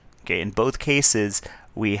oxygen. Okay, in both cases,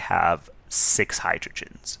 we have 6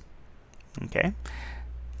 hydrogens. Okay.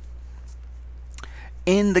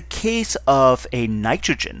 In the case of a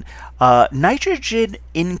nitrogen, nitrogen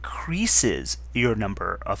increases your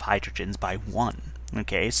number of hydrogens by 1.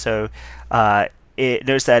 Okay, so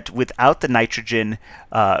notice that without the nitrogen,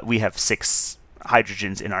 we have 6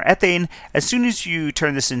 hydrogens in our ethane. As soon as you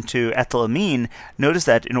turn this into ethylamine, notice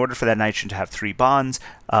that in order for that nitrogen to have 3 bonds,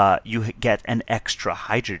 you get an extra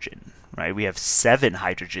hydrogen. Right? We have 7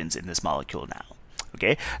 hydrogens in this molecule now.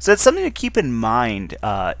 Okay, so that's something to keep in mind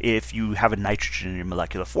if you have a nitrogen in your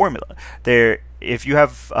molecular formula. If you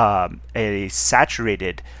have a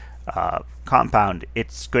saturated compound,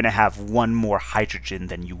 it's going to have 1 more hydrogen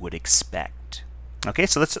than you would expect. Okay,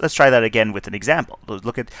 so let's try that again with an example.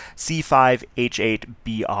 Look at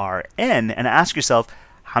C5H8Br(N) and ask yourself,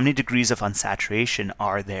 how many degrees of unsaturation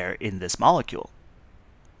are there in this molecule?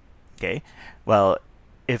 Okay, well,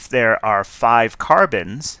 if there are 5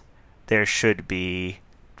 carbons, there should be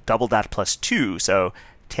double that plus 2, so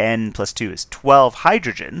 10 plus 2 is 12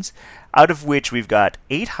 hydrogens, out of which we've got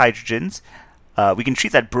 8 hydrogens. We can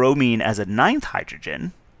treat that bromine as a 9th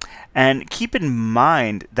hydrogen, and keep in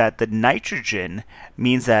mind that the nitrogen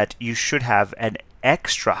means that you should have an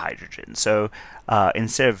extra hydrogen. So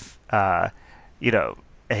instead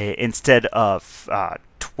of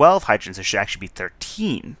 12 hydrogens, there should actually be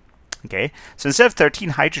 13. Okay, so instead of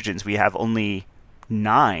 13 hydrogens, we have only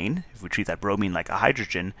 9, if we treat that bromine like a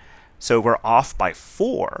hydrogen, so we're off by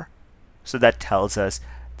 4. So that tells us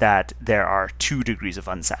that there are 2 degrees of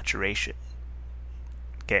unsaturation.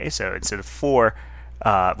 Okay, so instead of 4,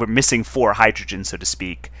 we're missing 4 hydrogens, so to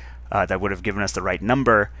speak. That would have given us the right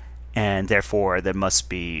number, and therefore there must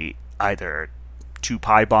be either 2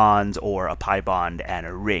 pi bonds or a pi bond and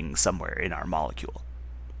a ring somewhere in our molecule,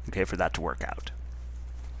 okay, for that to work out.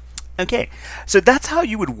 Okay, so that's how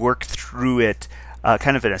you would work through it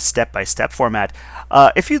kind of in a step-by-step format.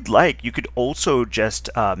 If you'd like, you could also just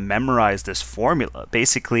memorize this formula.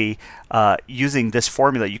 Basically, using this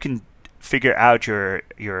formula, you can figure out your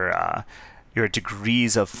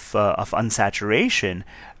degrees of unsaturation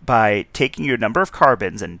by taking your number of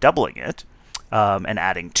carbons and doubling it, and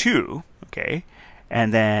adding 2. Okay,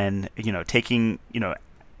 and then taking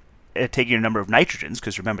your number of nitrogens,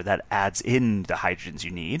 because remember that adds in the hydrogens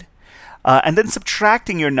you need. And then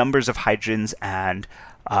subtracting your numbers of hydrogens and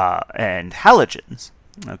halogens,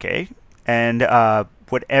 okay, and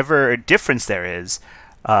whatever difference there is,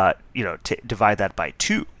 divide that by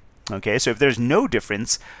 2. Okay, so if there's no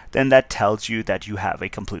difference, then that tells you that you have a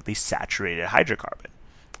completely saturated hydrocarbon.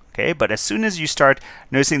 Okay, but as soon as you start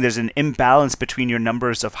noticing there's an imbalance between your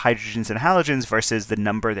numbers of hydrogens and halogens versus the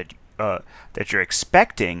number that you're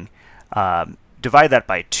expecting, divide that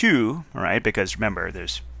by 2, all right? Because remember,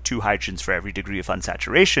 there's 2 hydrogens for every degree of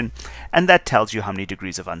unsaturation, and that tells you how many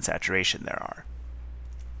degrees of unsaturation there are.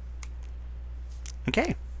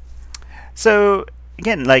 Okay, so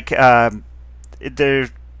again, like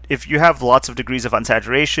if you have lots of degrees of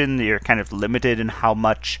unsaturation, you're kind of limited in how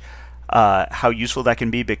useful that can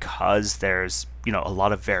be, because there's a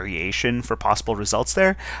lot of variation for possible results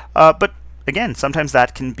there. But again, sometimes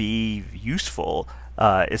that can be useful.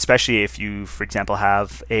 Especially if you, for example,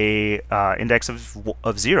 have a index of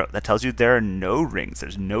 0 that tells you there are no rings,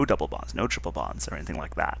 there's no double bonds, no triple bonds, or anything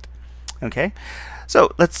like that. Okay,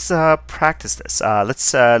 so let's practice this.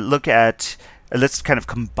 Let's kind of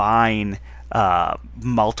combine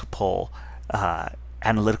multiple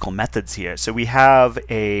analytical methods here. So we have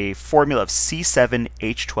a formula of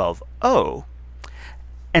C7H12O,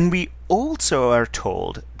 and we also are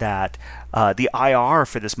told that the IR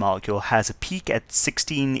for this molecule has a peak at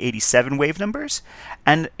 1687 wave numbers,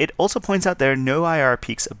 and it also points out there are no IR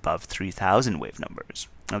peaks above 3000 wave numbers.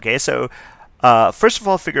 Okay, so first of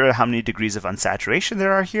all, figure out how many degrees of unsaturation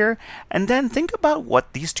there are here, and then think about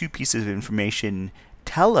what these 2 pieces of information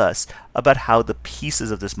tell us about how the pieces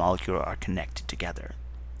of this molecule are connected together.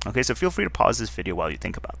 Okay, so feel free to pause this video while you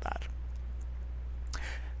think about that.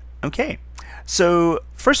 Okay, so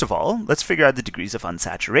first of all, let's figure out the degrees of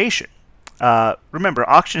unsaturation. Remember,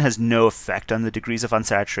 oxygen has no effect on the degrees of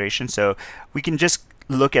unsaturation, so we can just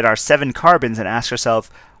look at our 7 carbons and ask ourselves,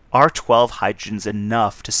 are 12 hydrogens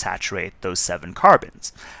enough to saturate those 7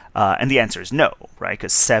 carbons? And the answer is no, right?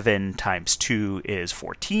 Because 7 times 2 is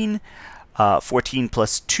 14. 14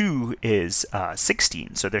 plus 2 is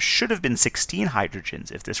 16. So there should have been 16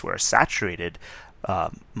 hydrogens if this were a saturated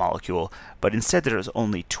molecule, but instead there is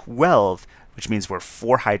only 12, which means we're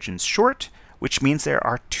 4 hydrogens short, which means there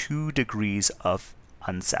are 2 degrees of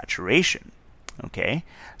unsaturation. Okay,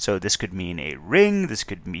 so this could mean a ring, this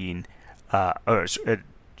could mean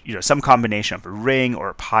some combination of a ring or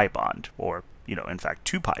a pi bond, or in fact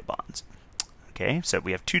 2 pi bonds. Okay, so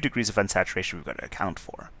we have 2 degrees of unsaturation we've got to account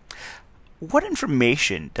for. What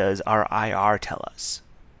information does our IR tell us?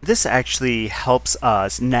 This actually helps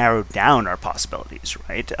us narrow down our possibilities,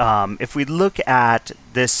 right? If we look at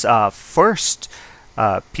this first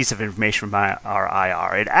piece of information from our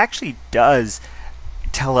IR, it actually does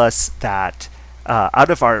tell us that out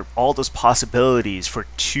of all those possibilities for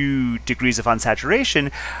 2 degrees of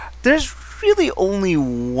unsaturation, there's really only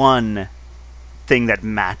one thing that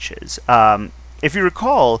matches. If you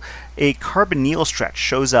recall, a carbonyl stretch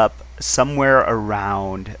shows up somewhere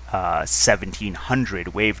around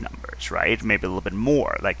 1700 wave numbers, right? Maybe a little bit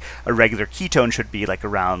more. Like a regular ketone should be like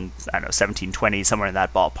around, I don't know, 1720, somewhere in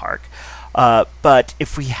that ballpark. But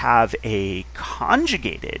if we have a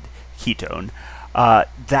conjugated ketone,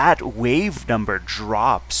 that wave number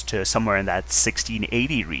drops to somewhere in that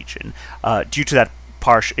 1680 region due to that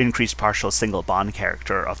increased partial single bond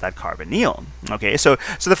character of that carbonyl. Okay, so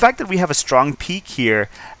the fact that we have a strong peak here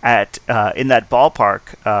at in that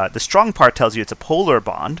ballpark, the strong part tells you it's a polar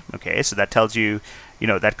bond. Okay, so that tells you,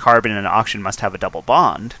 that carbon and oxygen must have a double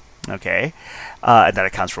bond. Okay, and that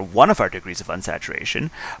accounts for one of our degrees of unsaturation.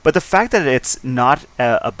 But the fact that it's not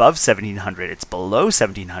above 1700, it's below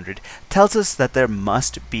 1700, tells us that there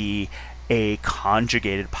must be a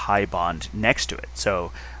conjugated pi bond next to it.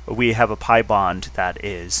 So we have a pi bond that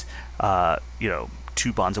is,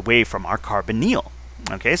 2 bonds away from our carbonyl.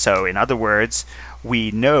 Okay, so in other words,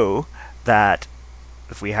 we know that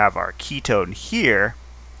if we have our ketone here,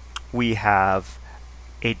 we have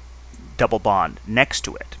a double bond next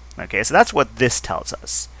to it. Okay, so that's what this tells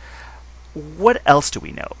us. What else do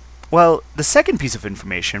we know? Well, the second piece of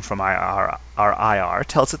information from our IR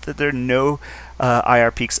tells us that there are no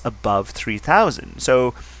IR peaks above 3000.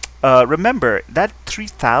 So remember, that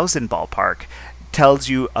 3000 ballpark tells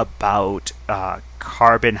you about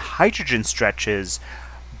carbon-hydrogen stretches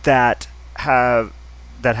that have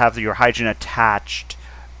your hydrogen attached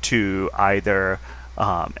to either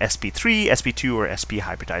sp3, sp2, or sp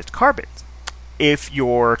hybridized carbons. If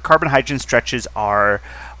your carbon-hydrogen stretches are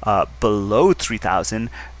below 3000,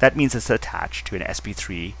 that means it's attached to an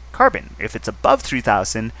sp3 carbon. If it's above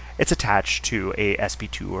 3000, it's attached to a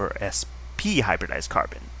sp2 or sp hybridized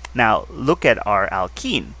carbon. Now look at our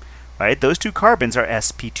alkene, right? Those 2 carbons are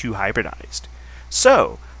sp2 hybridized.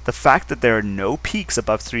 So the fact that there are no peaks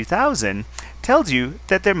above 3000 tells you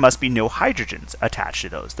that there must be no hydrogens attached to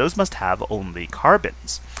those. Those must have only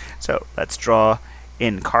carbons. So let's draw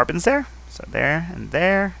in carbons there. So there and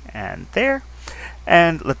there and there.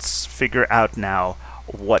 And let's figure out now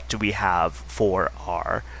what do we have for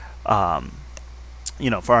our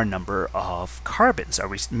for our number of carbons. Are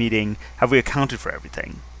we have we accounted for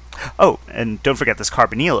everything? Oh, and don't forget this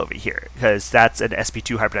carbonyl over here, because that's an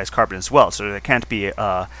sp2 hybridized carbon as well, so there can't be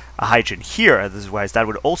a hydrogen here, otherwise that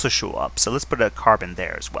would also show up. So let's put a carbon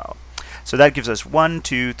there as well. So that gives us 1,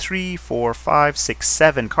 2, 3, 4, 5, 6,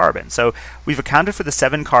 7 carbons. So we've accounted for the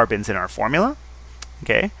 7 carbons in our formula.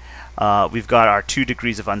 Okay, we've got our 2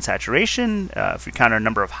 degrees of unsaturation. If we count our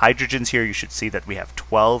number of hydrogens here, you should see that we have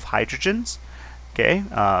 12 hydrogens. Okay,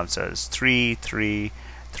 so it's 3, 3,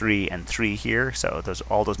 3, and 3 here. So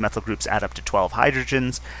all those methyl groups add up to 12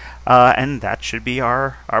 hydrogens, and that should be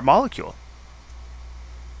our molecule.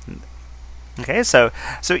 Okay, so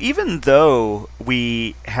even though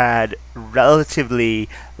we had relatively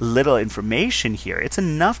little information here, it's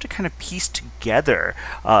enough to kind of piece together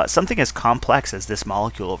something as complex as this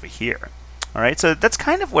molecule over here. All right, so that's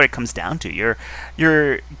kind of what it comes down to.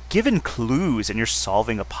 You're given clues and you're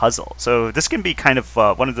solving a puzzle. So this can be kind of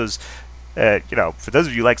one of those, for those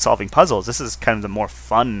of you who like solving puzzles, this is kind of the more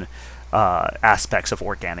fun aspects of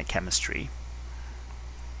organic chemistry.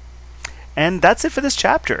 And that's it for this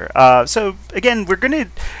chapter. So again, we're going to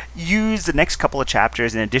use the next couple of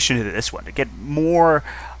chapters in addition to this one to get more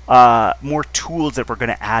tools that we're going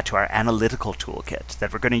to add to our analytical toolkit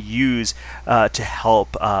that we're going to use to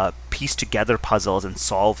help piece together puzzles and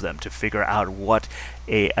solve them to figure out what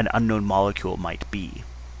an unknown molecule might be.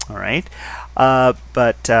 All right,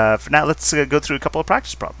 but for now, let's go through a couple of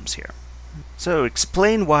practice problems here. So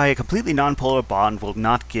explain why a completely nonpolar bond will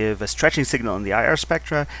not give a stretching signal in the IR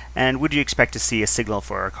spectra, and would you expect to see a signal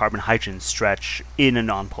for a carbon-hydrogen stretch in a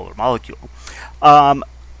nonpolar molecule?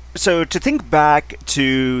 So to think back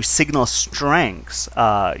to signal strengths,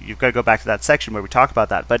 you've got to go back to that section where we talk about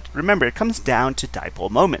that, but remember, it comes down to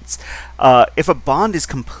dipole moments. If a bond is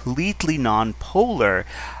completely nonpolar,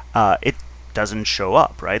 it doesn't show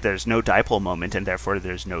up, right? There's no dipole moment, and therefore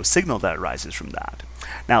there's no signal that arises from that.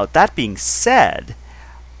 Now, that being said,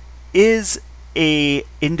 is a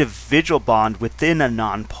individual bond within a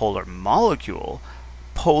nonpolar molecule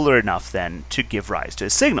polar enough then to give rise to a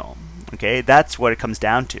signal? Okay, that's what it comes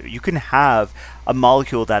down to. You can have a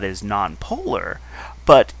molecule that is non-polar,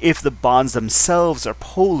 but if the bonds themselves are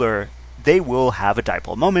polar, they will have a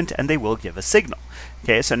dipole moment and they will give a signal.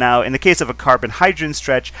 Okay, so now in the case of a carbon-hydrogen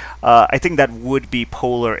stretch, I think that would be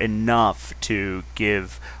polar enough to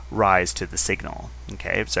give rise to the signal.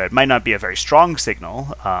 Okay, so it might not be a very strong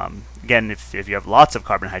signal. Again, if you have lots of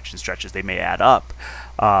carbon-hydrogen stretches, they may add up,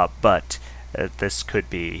 but this could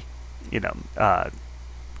be, it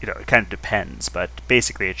kind of depends, but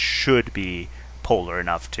basically it should be polar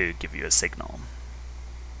enough to give you a signal.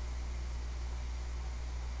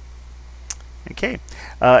 Okay,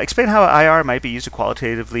 explain how IR might be used to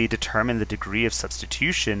qualitatively determine the degree of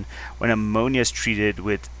substitution when ammonia is treated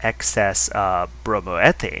with excess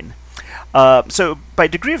bromoethane. So by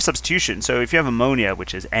degree of substitution, so if you have ammonia,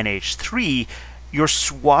 which is NH3, you're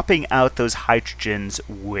swapping out those hydrogens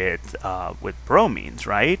with bromines,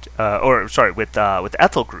 right? With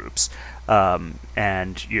ethyl groups,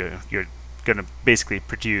 and you're going to basically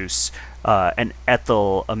produce an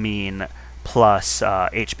ethylamine plus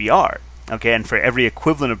HBr. Okay, and for every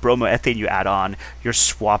equivalent of bromoethane you add on, you're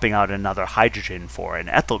swapping out another hydrogen for an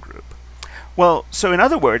ethyl group. Well, so in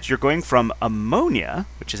other words, you're going from ammonia,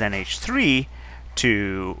 which is NH3,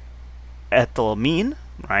 to ethylamine,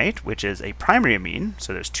 right, which is a primary amine,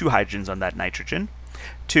 so there's two hydrogens on that nitrogen,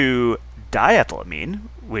 to diethylamine,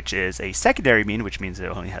 which is a secondary amine, which means it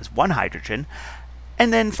only has one hydrogen,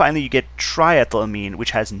 and then finally you get triethylamine,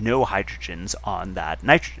 which has no hydrogens on that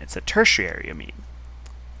nitrogen. It's a tertiary amine.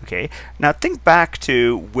 Okay, now think back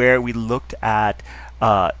to where we looked at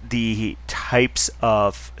the types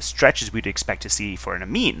of stretches we'd expect to see for an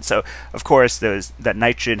amine. So, of course, that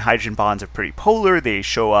nitrogen-hydrogen bonds are pretty polar. They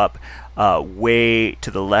show up way to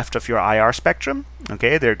the left of your IR spectrum.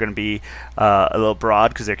 Okay, they're going to be a little broad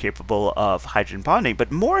because they're capable of hydrogen bonding.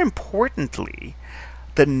 But more importantly,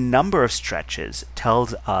 the number of stretches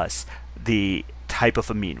tells us the type of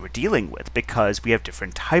amine we're dealing with, because we have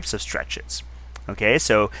different types of stretches. Okay,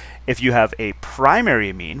 so if you have a primary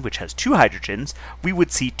amine which has two hydrogens, we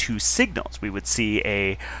would see two signals. We would see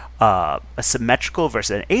a symmetrical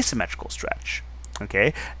versus an asymmetrical stretch.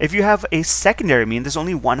 Okay, if you have a secondary amine, there's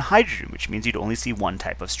only one hydrogen, which means you'd only see one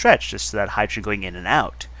type of stretch, just that hydrogen going in and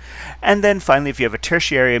out. And then finally, if you have a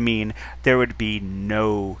tertiary amine, there would be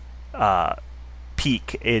no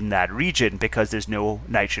peak in that region because there's no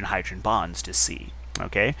nitrogen-hydrogen bonds to see.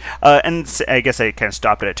 Okay, and I guess I kind of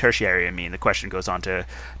stopped at a tertiary amine. The question goes on to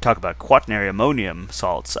talk about quaternary ammonium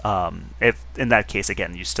salts. If in that case,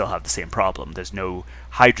 again, you still have the same problem. There's no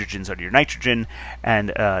hydrogens on your nitrogen,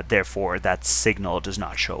 and therefore that signal does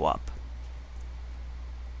not show up.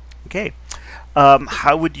 Okay,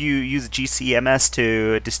 how would you use GCMS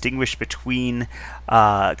to distinguish between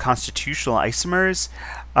constitutional isomers?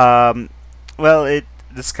 Well,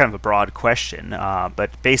 this is kind of a broad question, but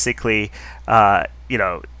basically,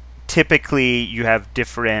 typically you have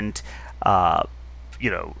different,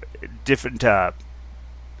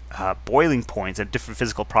 boiling points and different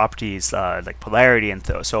physical properties like polarity and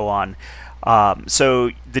so on.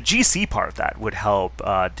 So the GC part of that would help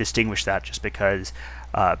distinguish that, just because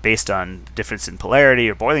based on the difference in polarity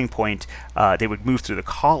or boiling point, they would move through the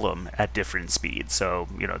column at different speeds. So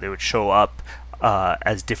they would show up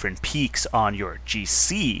as different peaks on your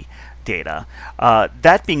GC data.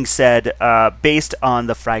 That being said, based on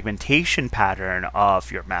the fragmentation pattern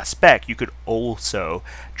of your mass spec, you could also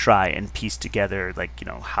try and piece together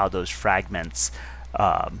how those fragments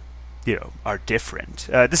are different.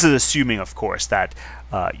 This is assuming, of course, that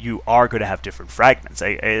you are going to have different fragments.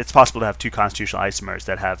 It's possible to have two constitutional isomers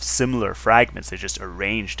that have similar fragments, they just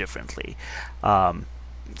arrange differently.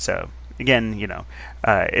 So again,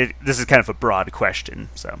 this is kind of a broad question.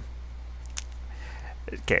 So,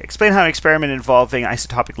 okay, explain how an experiment involving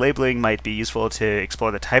isotopic labeling might be useful to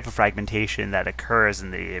explore the type of fragmentation that occurs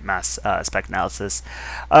in the mass spec analysis.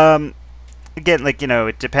 Again,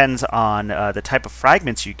 it depends on the type of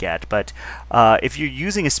fragments you get, but if you're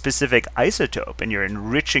using a specific isotope and you're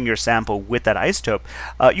enriching your sample with that isotope,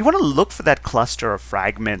 you want to look for that cluster of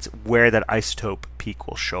fragments where that isotope peak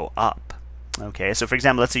will show up. Okay, so for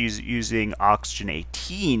example, let's say using oxygen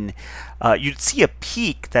 18, you'd see a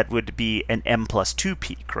peak that would be an M+2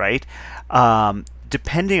 peak, right?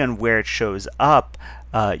 Depending on where it shows up,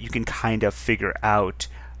 you can kind of figure out,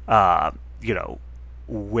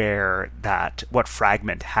 what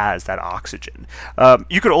fragment has that oxygen.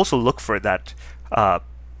 You could also look for that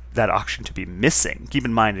oxygen to be missing. Keep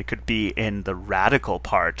in mind, it could be in the radical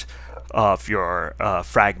part of your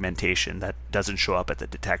fragmentation that doesn't show up at the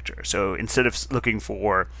detector. So instead of looking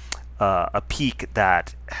for a peak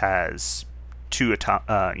that has two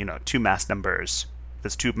mass numbers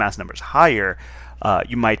this two mass numbers higher,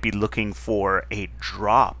 you might be looking for a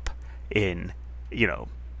drop in,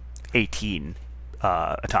 18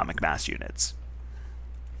 atomic mass units.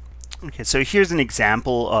 Okay, so here's an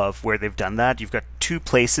example of where they've done that. You've got two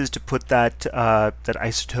places to put that that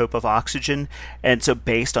isotope of oxygen, and so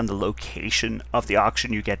based on the location of the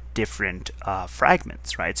oxygen, you get different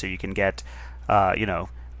fragments, right? So you can get,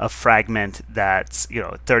 a fragment that's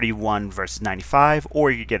 31 versus 95, or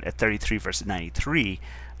you get a 33 versus 93,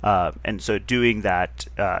 and so doing that,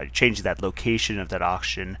 changing that location of that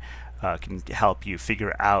oxygen, can help you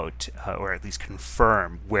figure out, or at least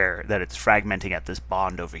confirm, that it's fragmenting at this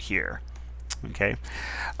bond over here. Okay.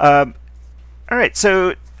 All right.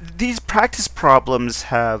 So these practice problems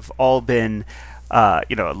have all been, a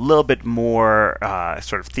little bit more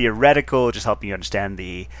sort of theoretical, just helping you understand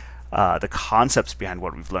the concepts behind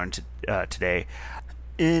what we've learned today.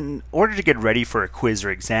 In order to get ready for a quiz or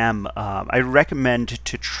exam, I recommend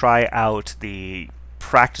to try out the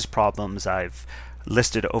practice problems I've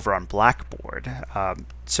listed over on Blackboard.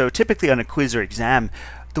 So typically on a quiz or exam,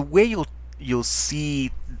 the way you'll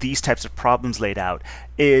see these types of problems laid out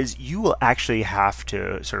is you will actually have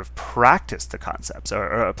to sort of practice the concepts,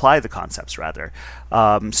 or apply the concepts rather.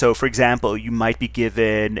 So for example, you might be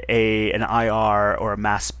given an IR or a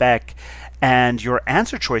mass spec, and your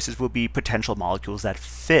answer choices will be potential molecules that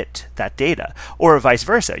fit that data. Or vice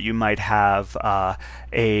versa, you might have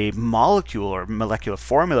a molecule or molecular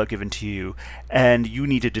formula given to you, and you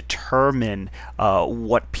need to determine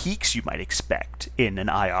what peaks you might expect in an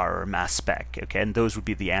IR or mass spec. Okay, and those would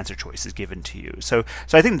be the answer choices given to you. So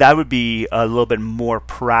I think that would be a little bit more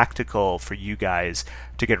practical for you guys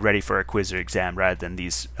to get ready for a quiz or exam, rather than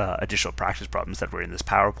these additional practice problems that were in this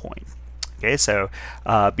PowerPoint. Okay, so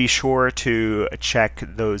be sure to check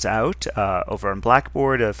those out over on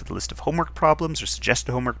Blackboard for the list of homework problems or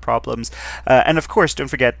suggested homework problems. And of course, don't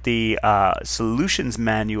forget the solutions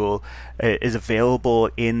manual is available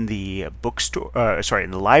in the bookstore, in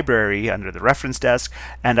the library under the reference desk.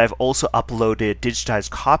 And I've also uploaded digitized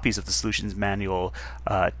copies of the solutions manual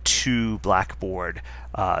to Blackboard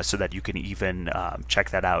so that you can even check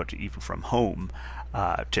that out even from home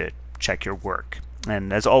to check your work.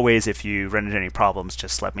 And as always, if you run into any problems,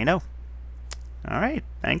 just let me know. All right,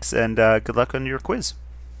 thanks, and good luck on your quiz.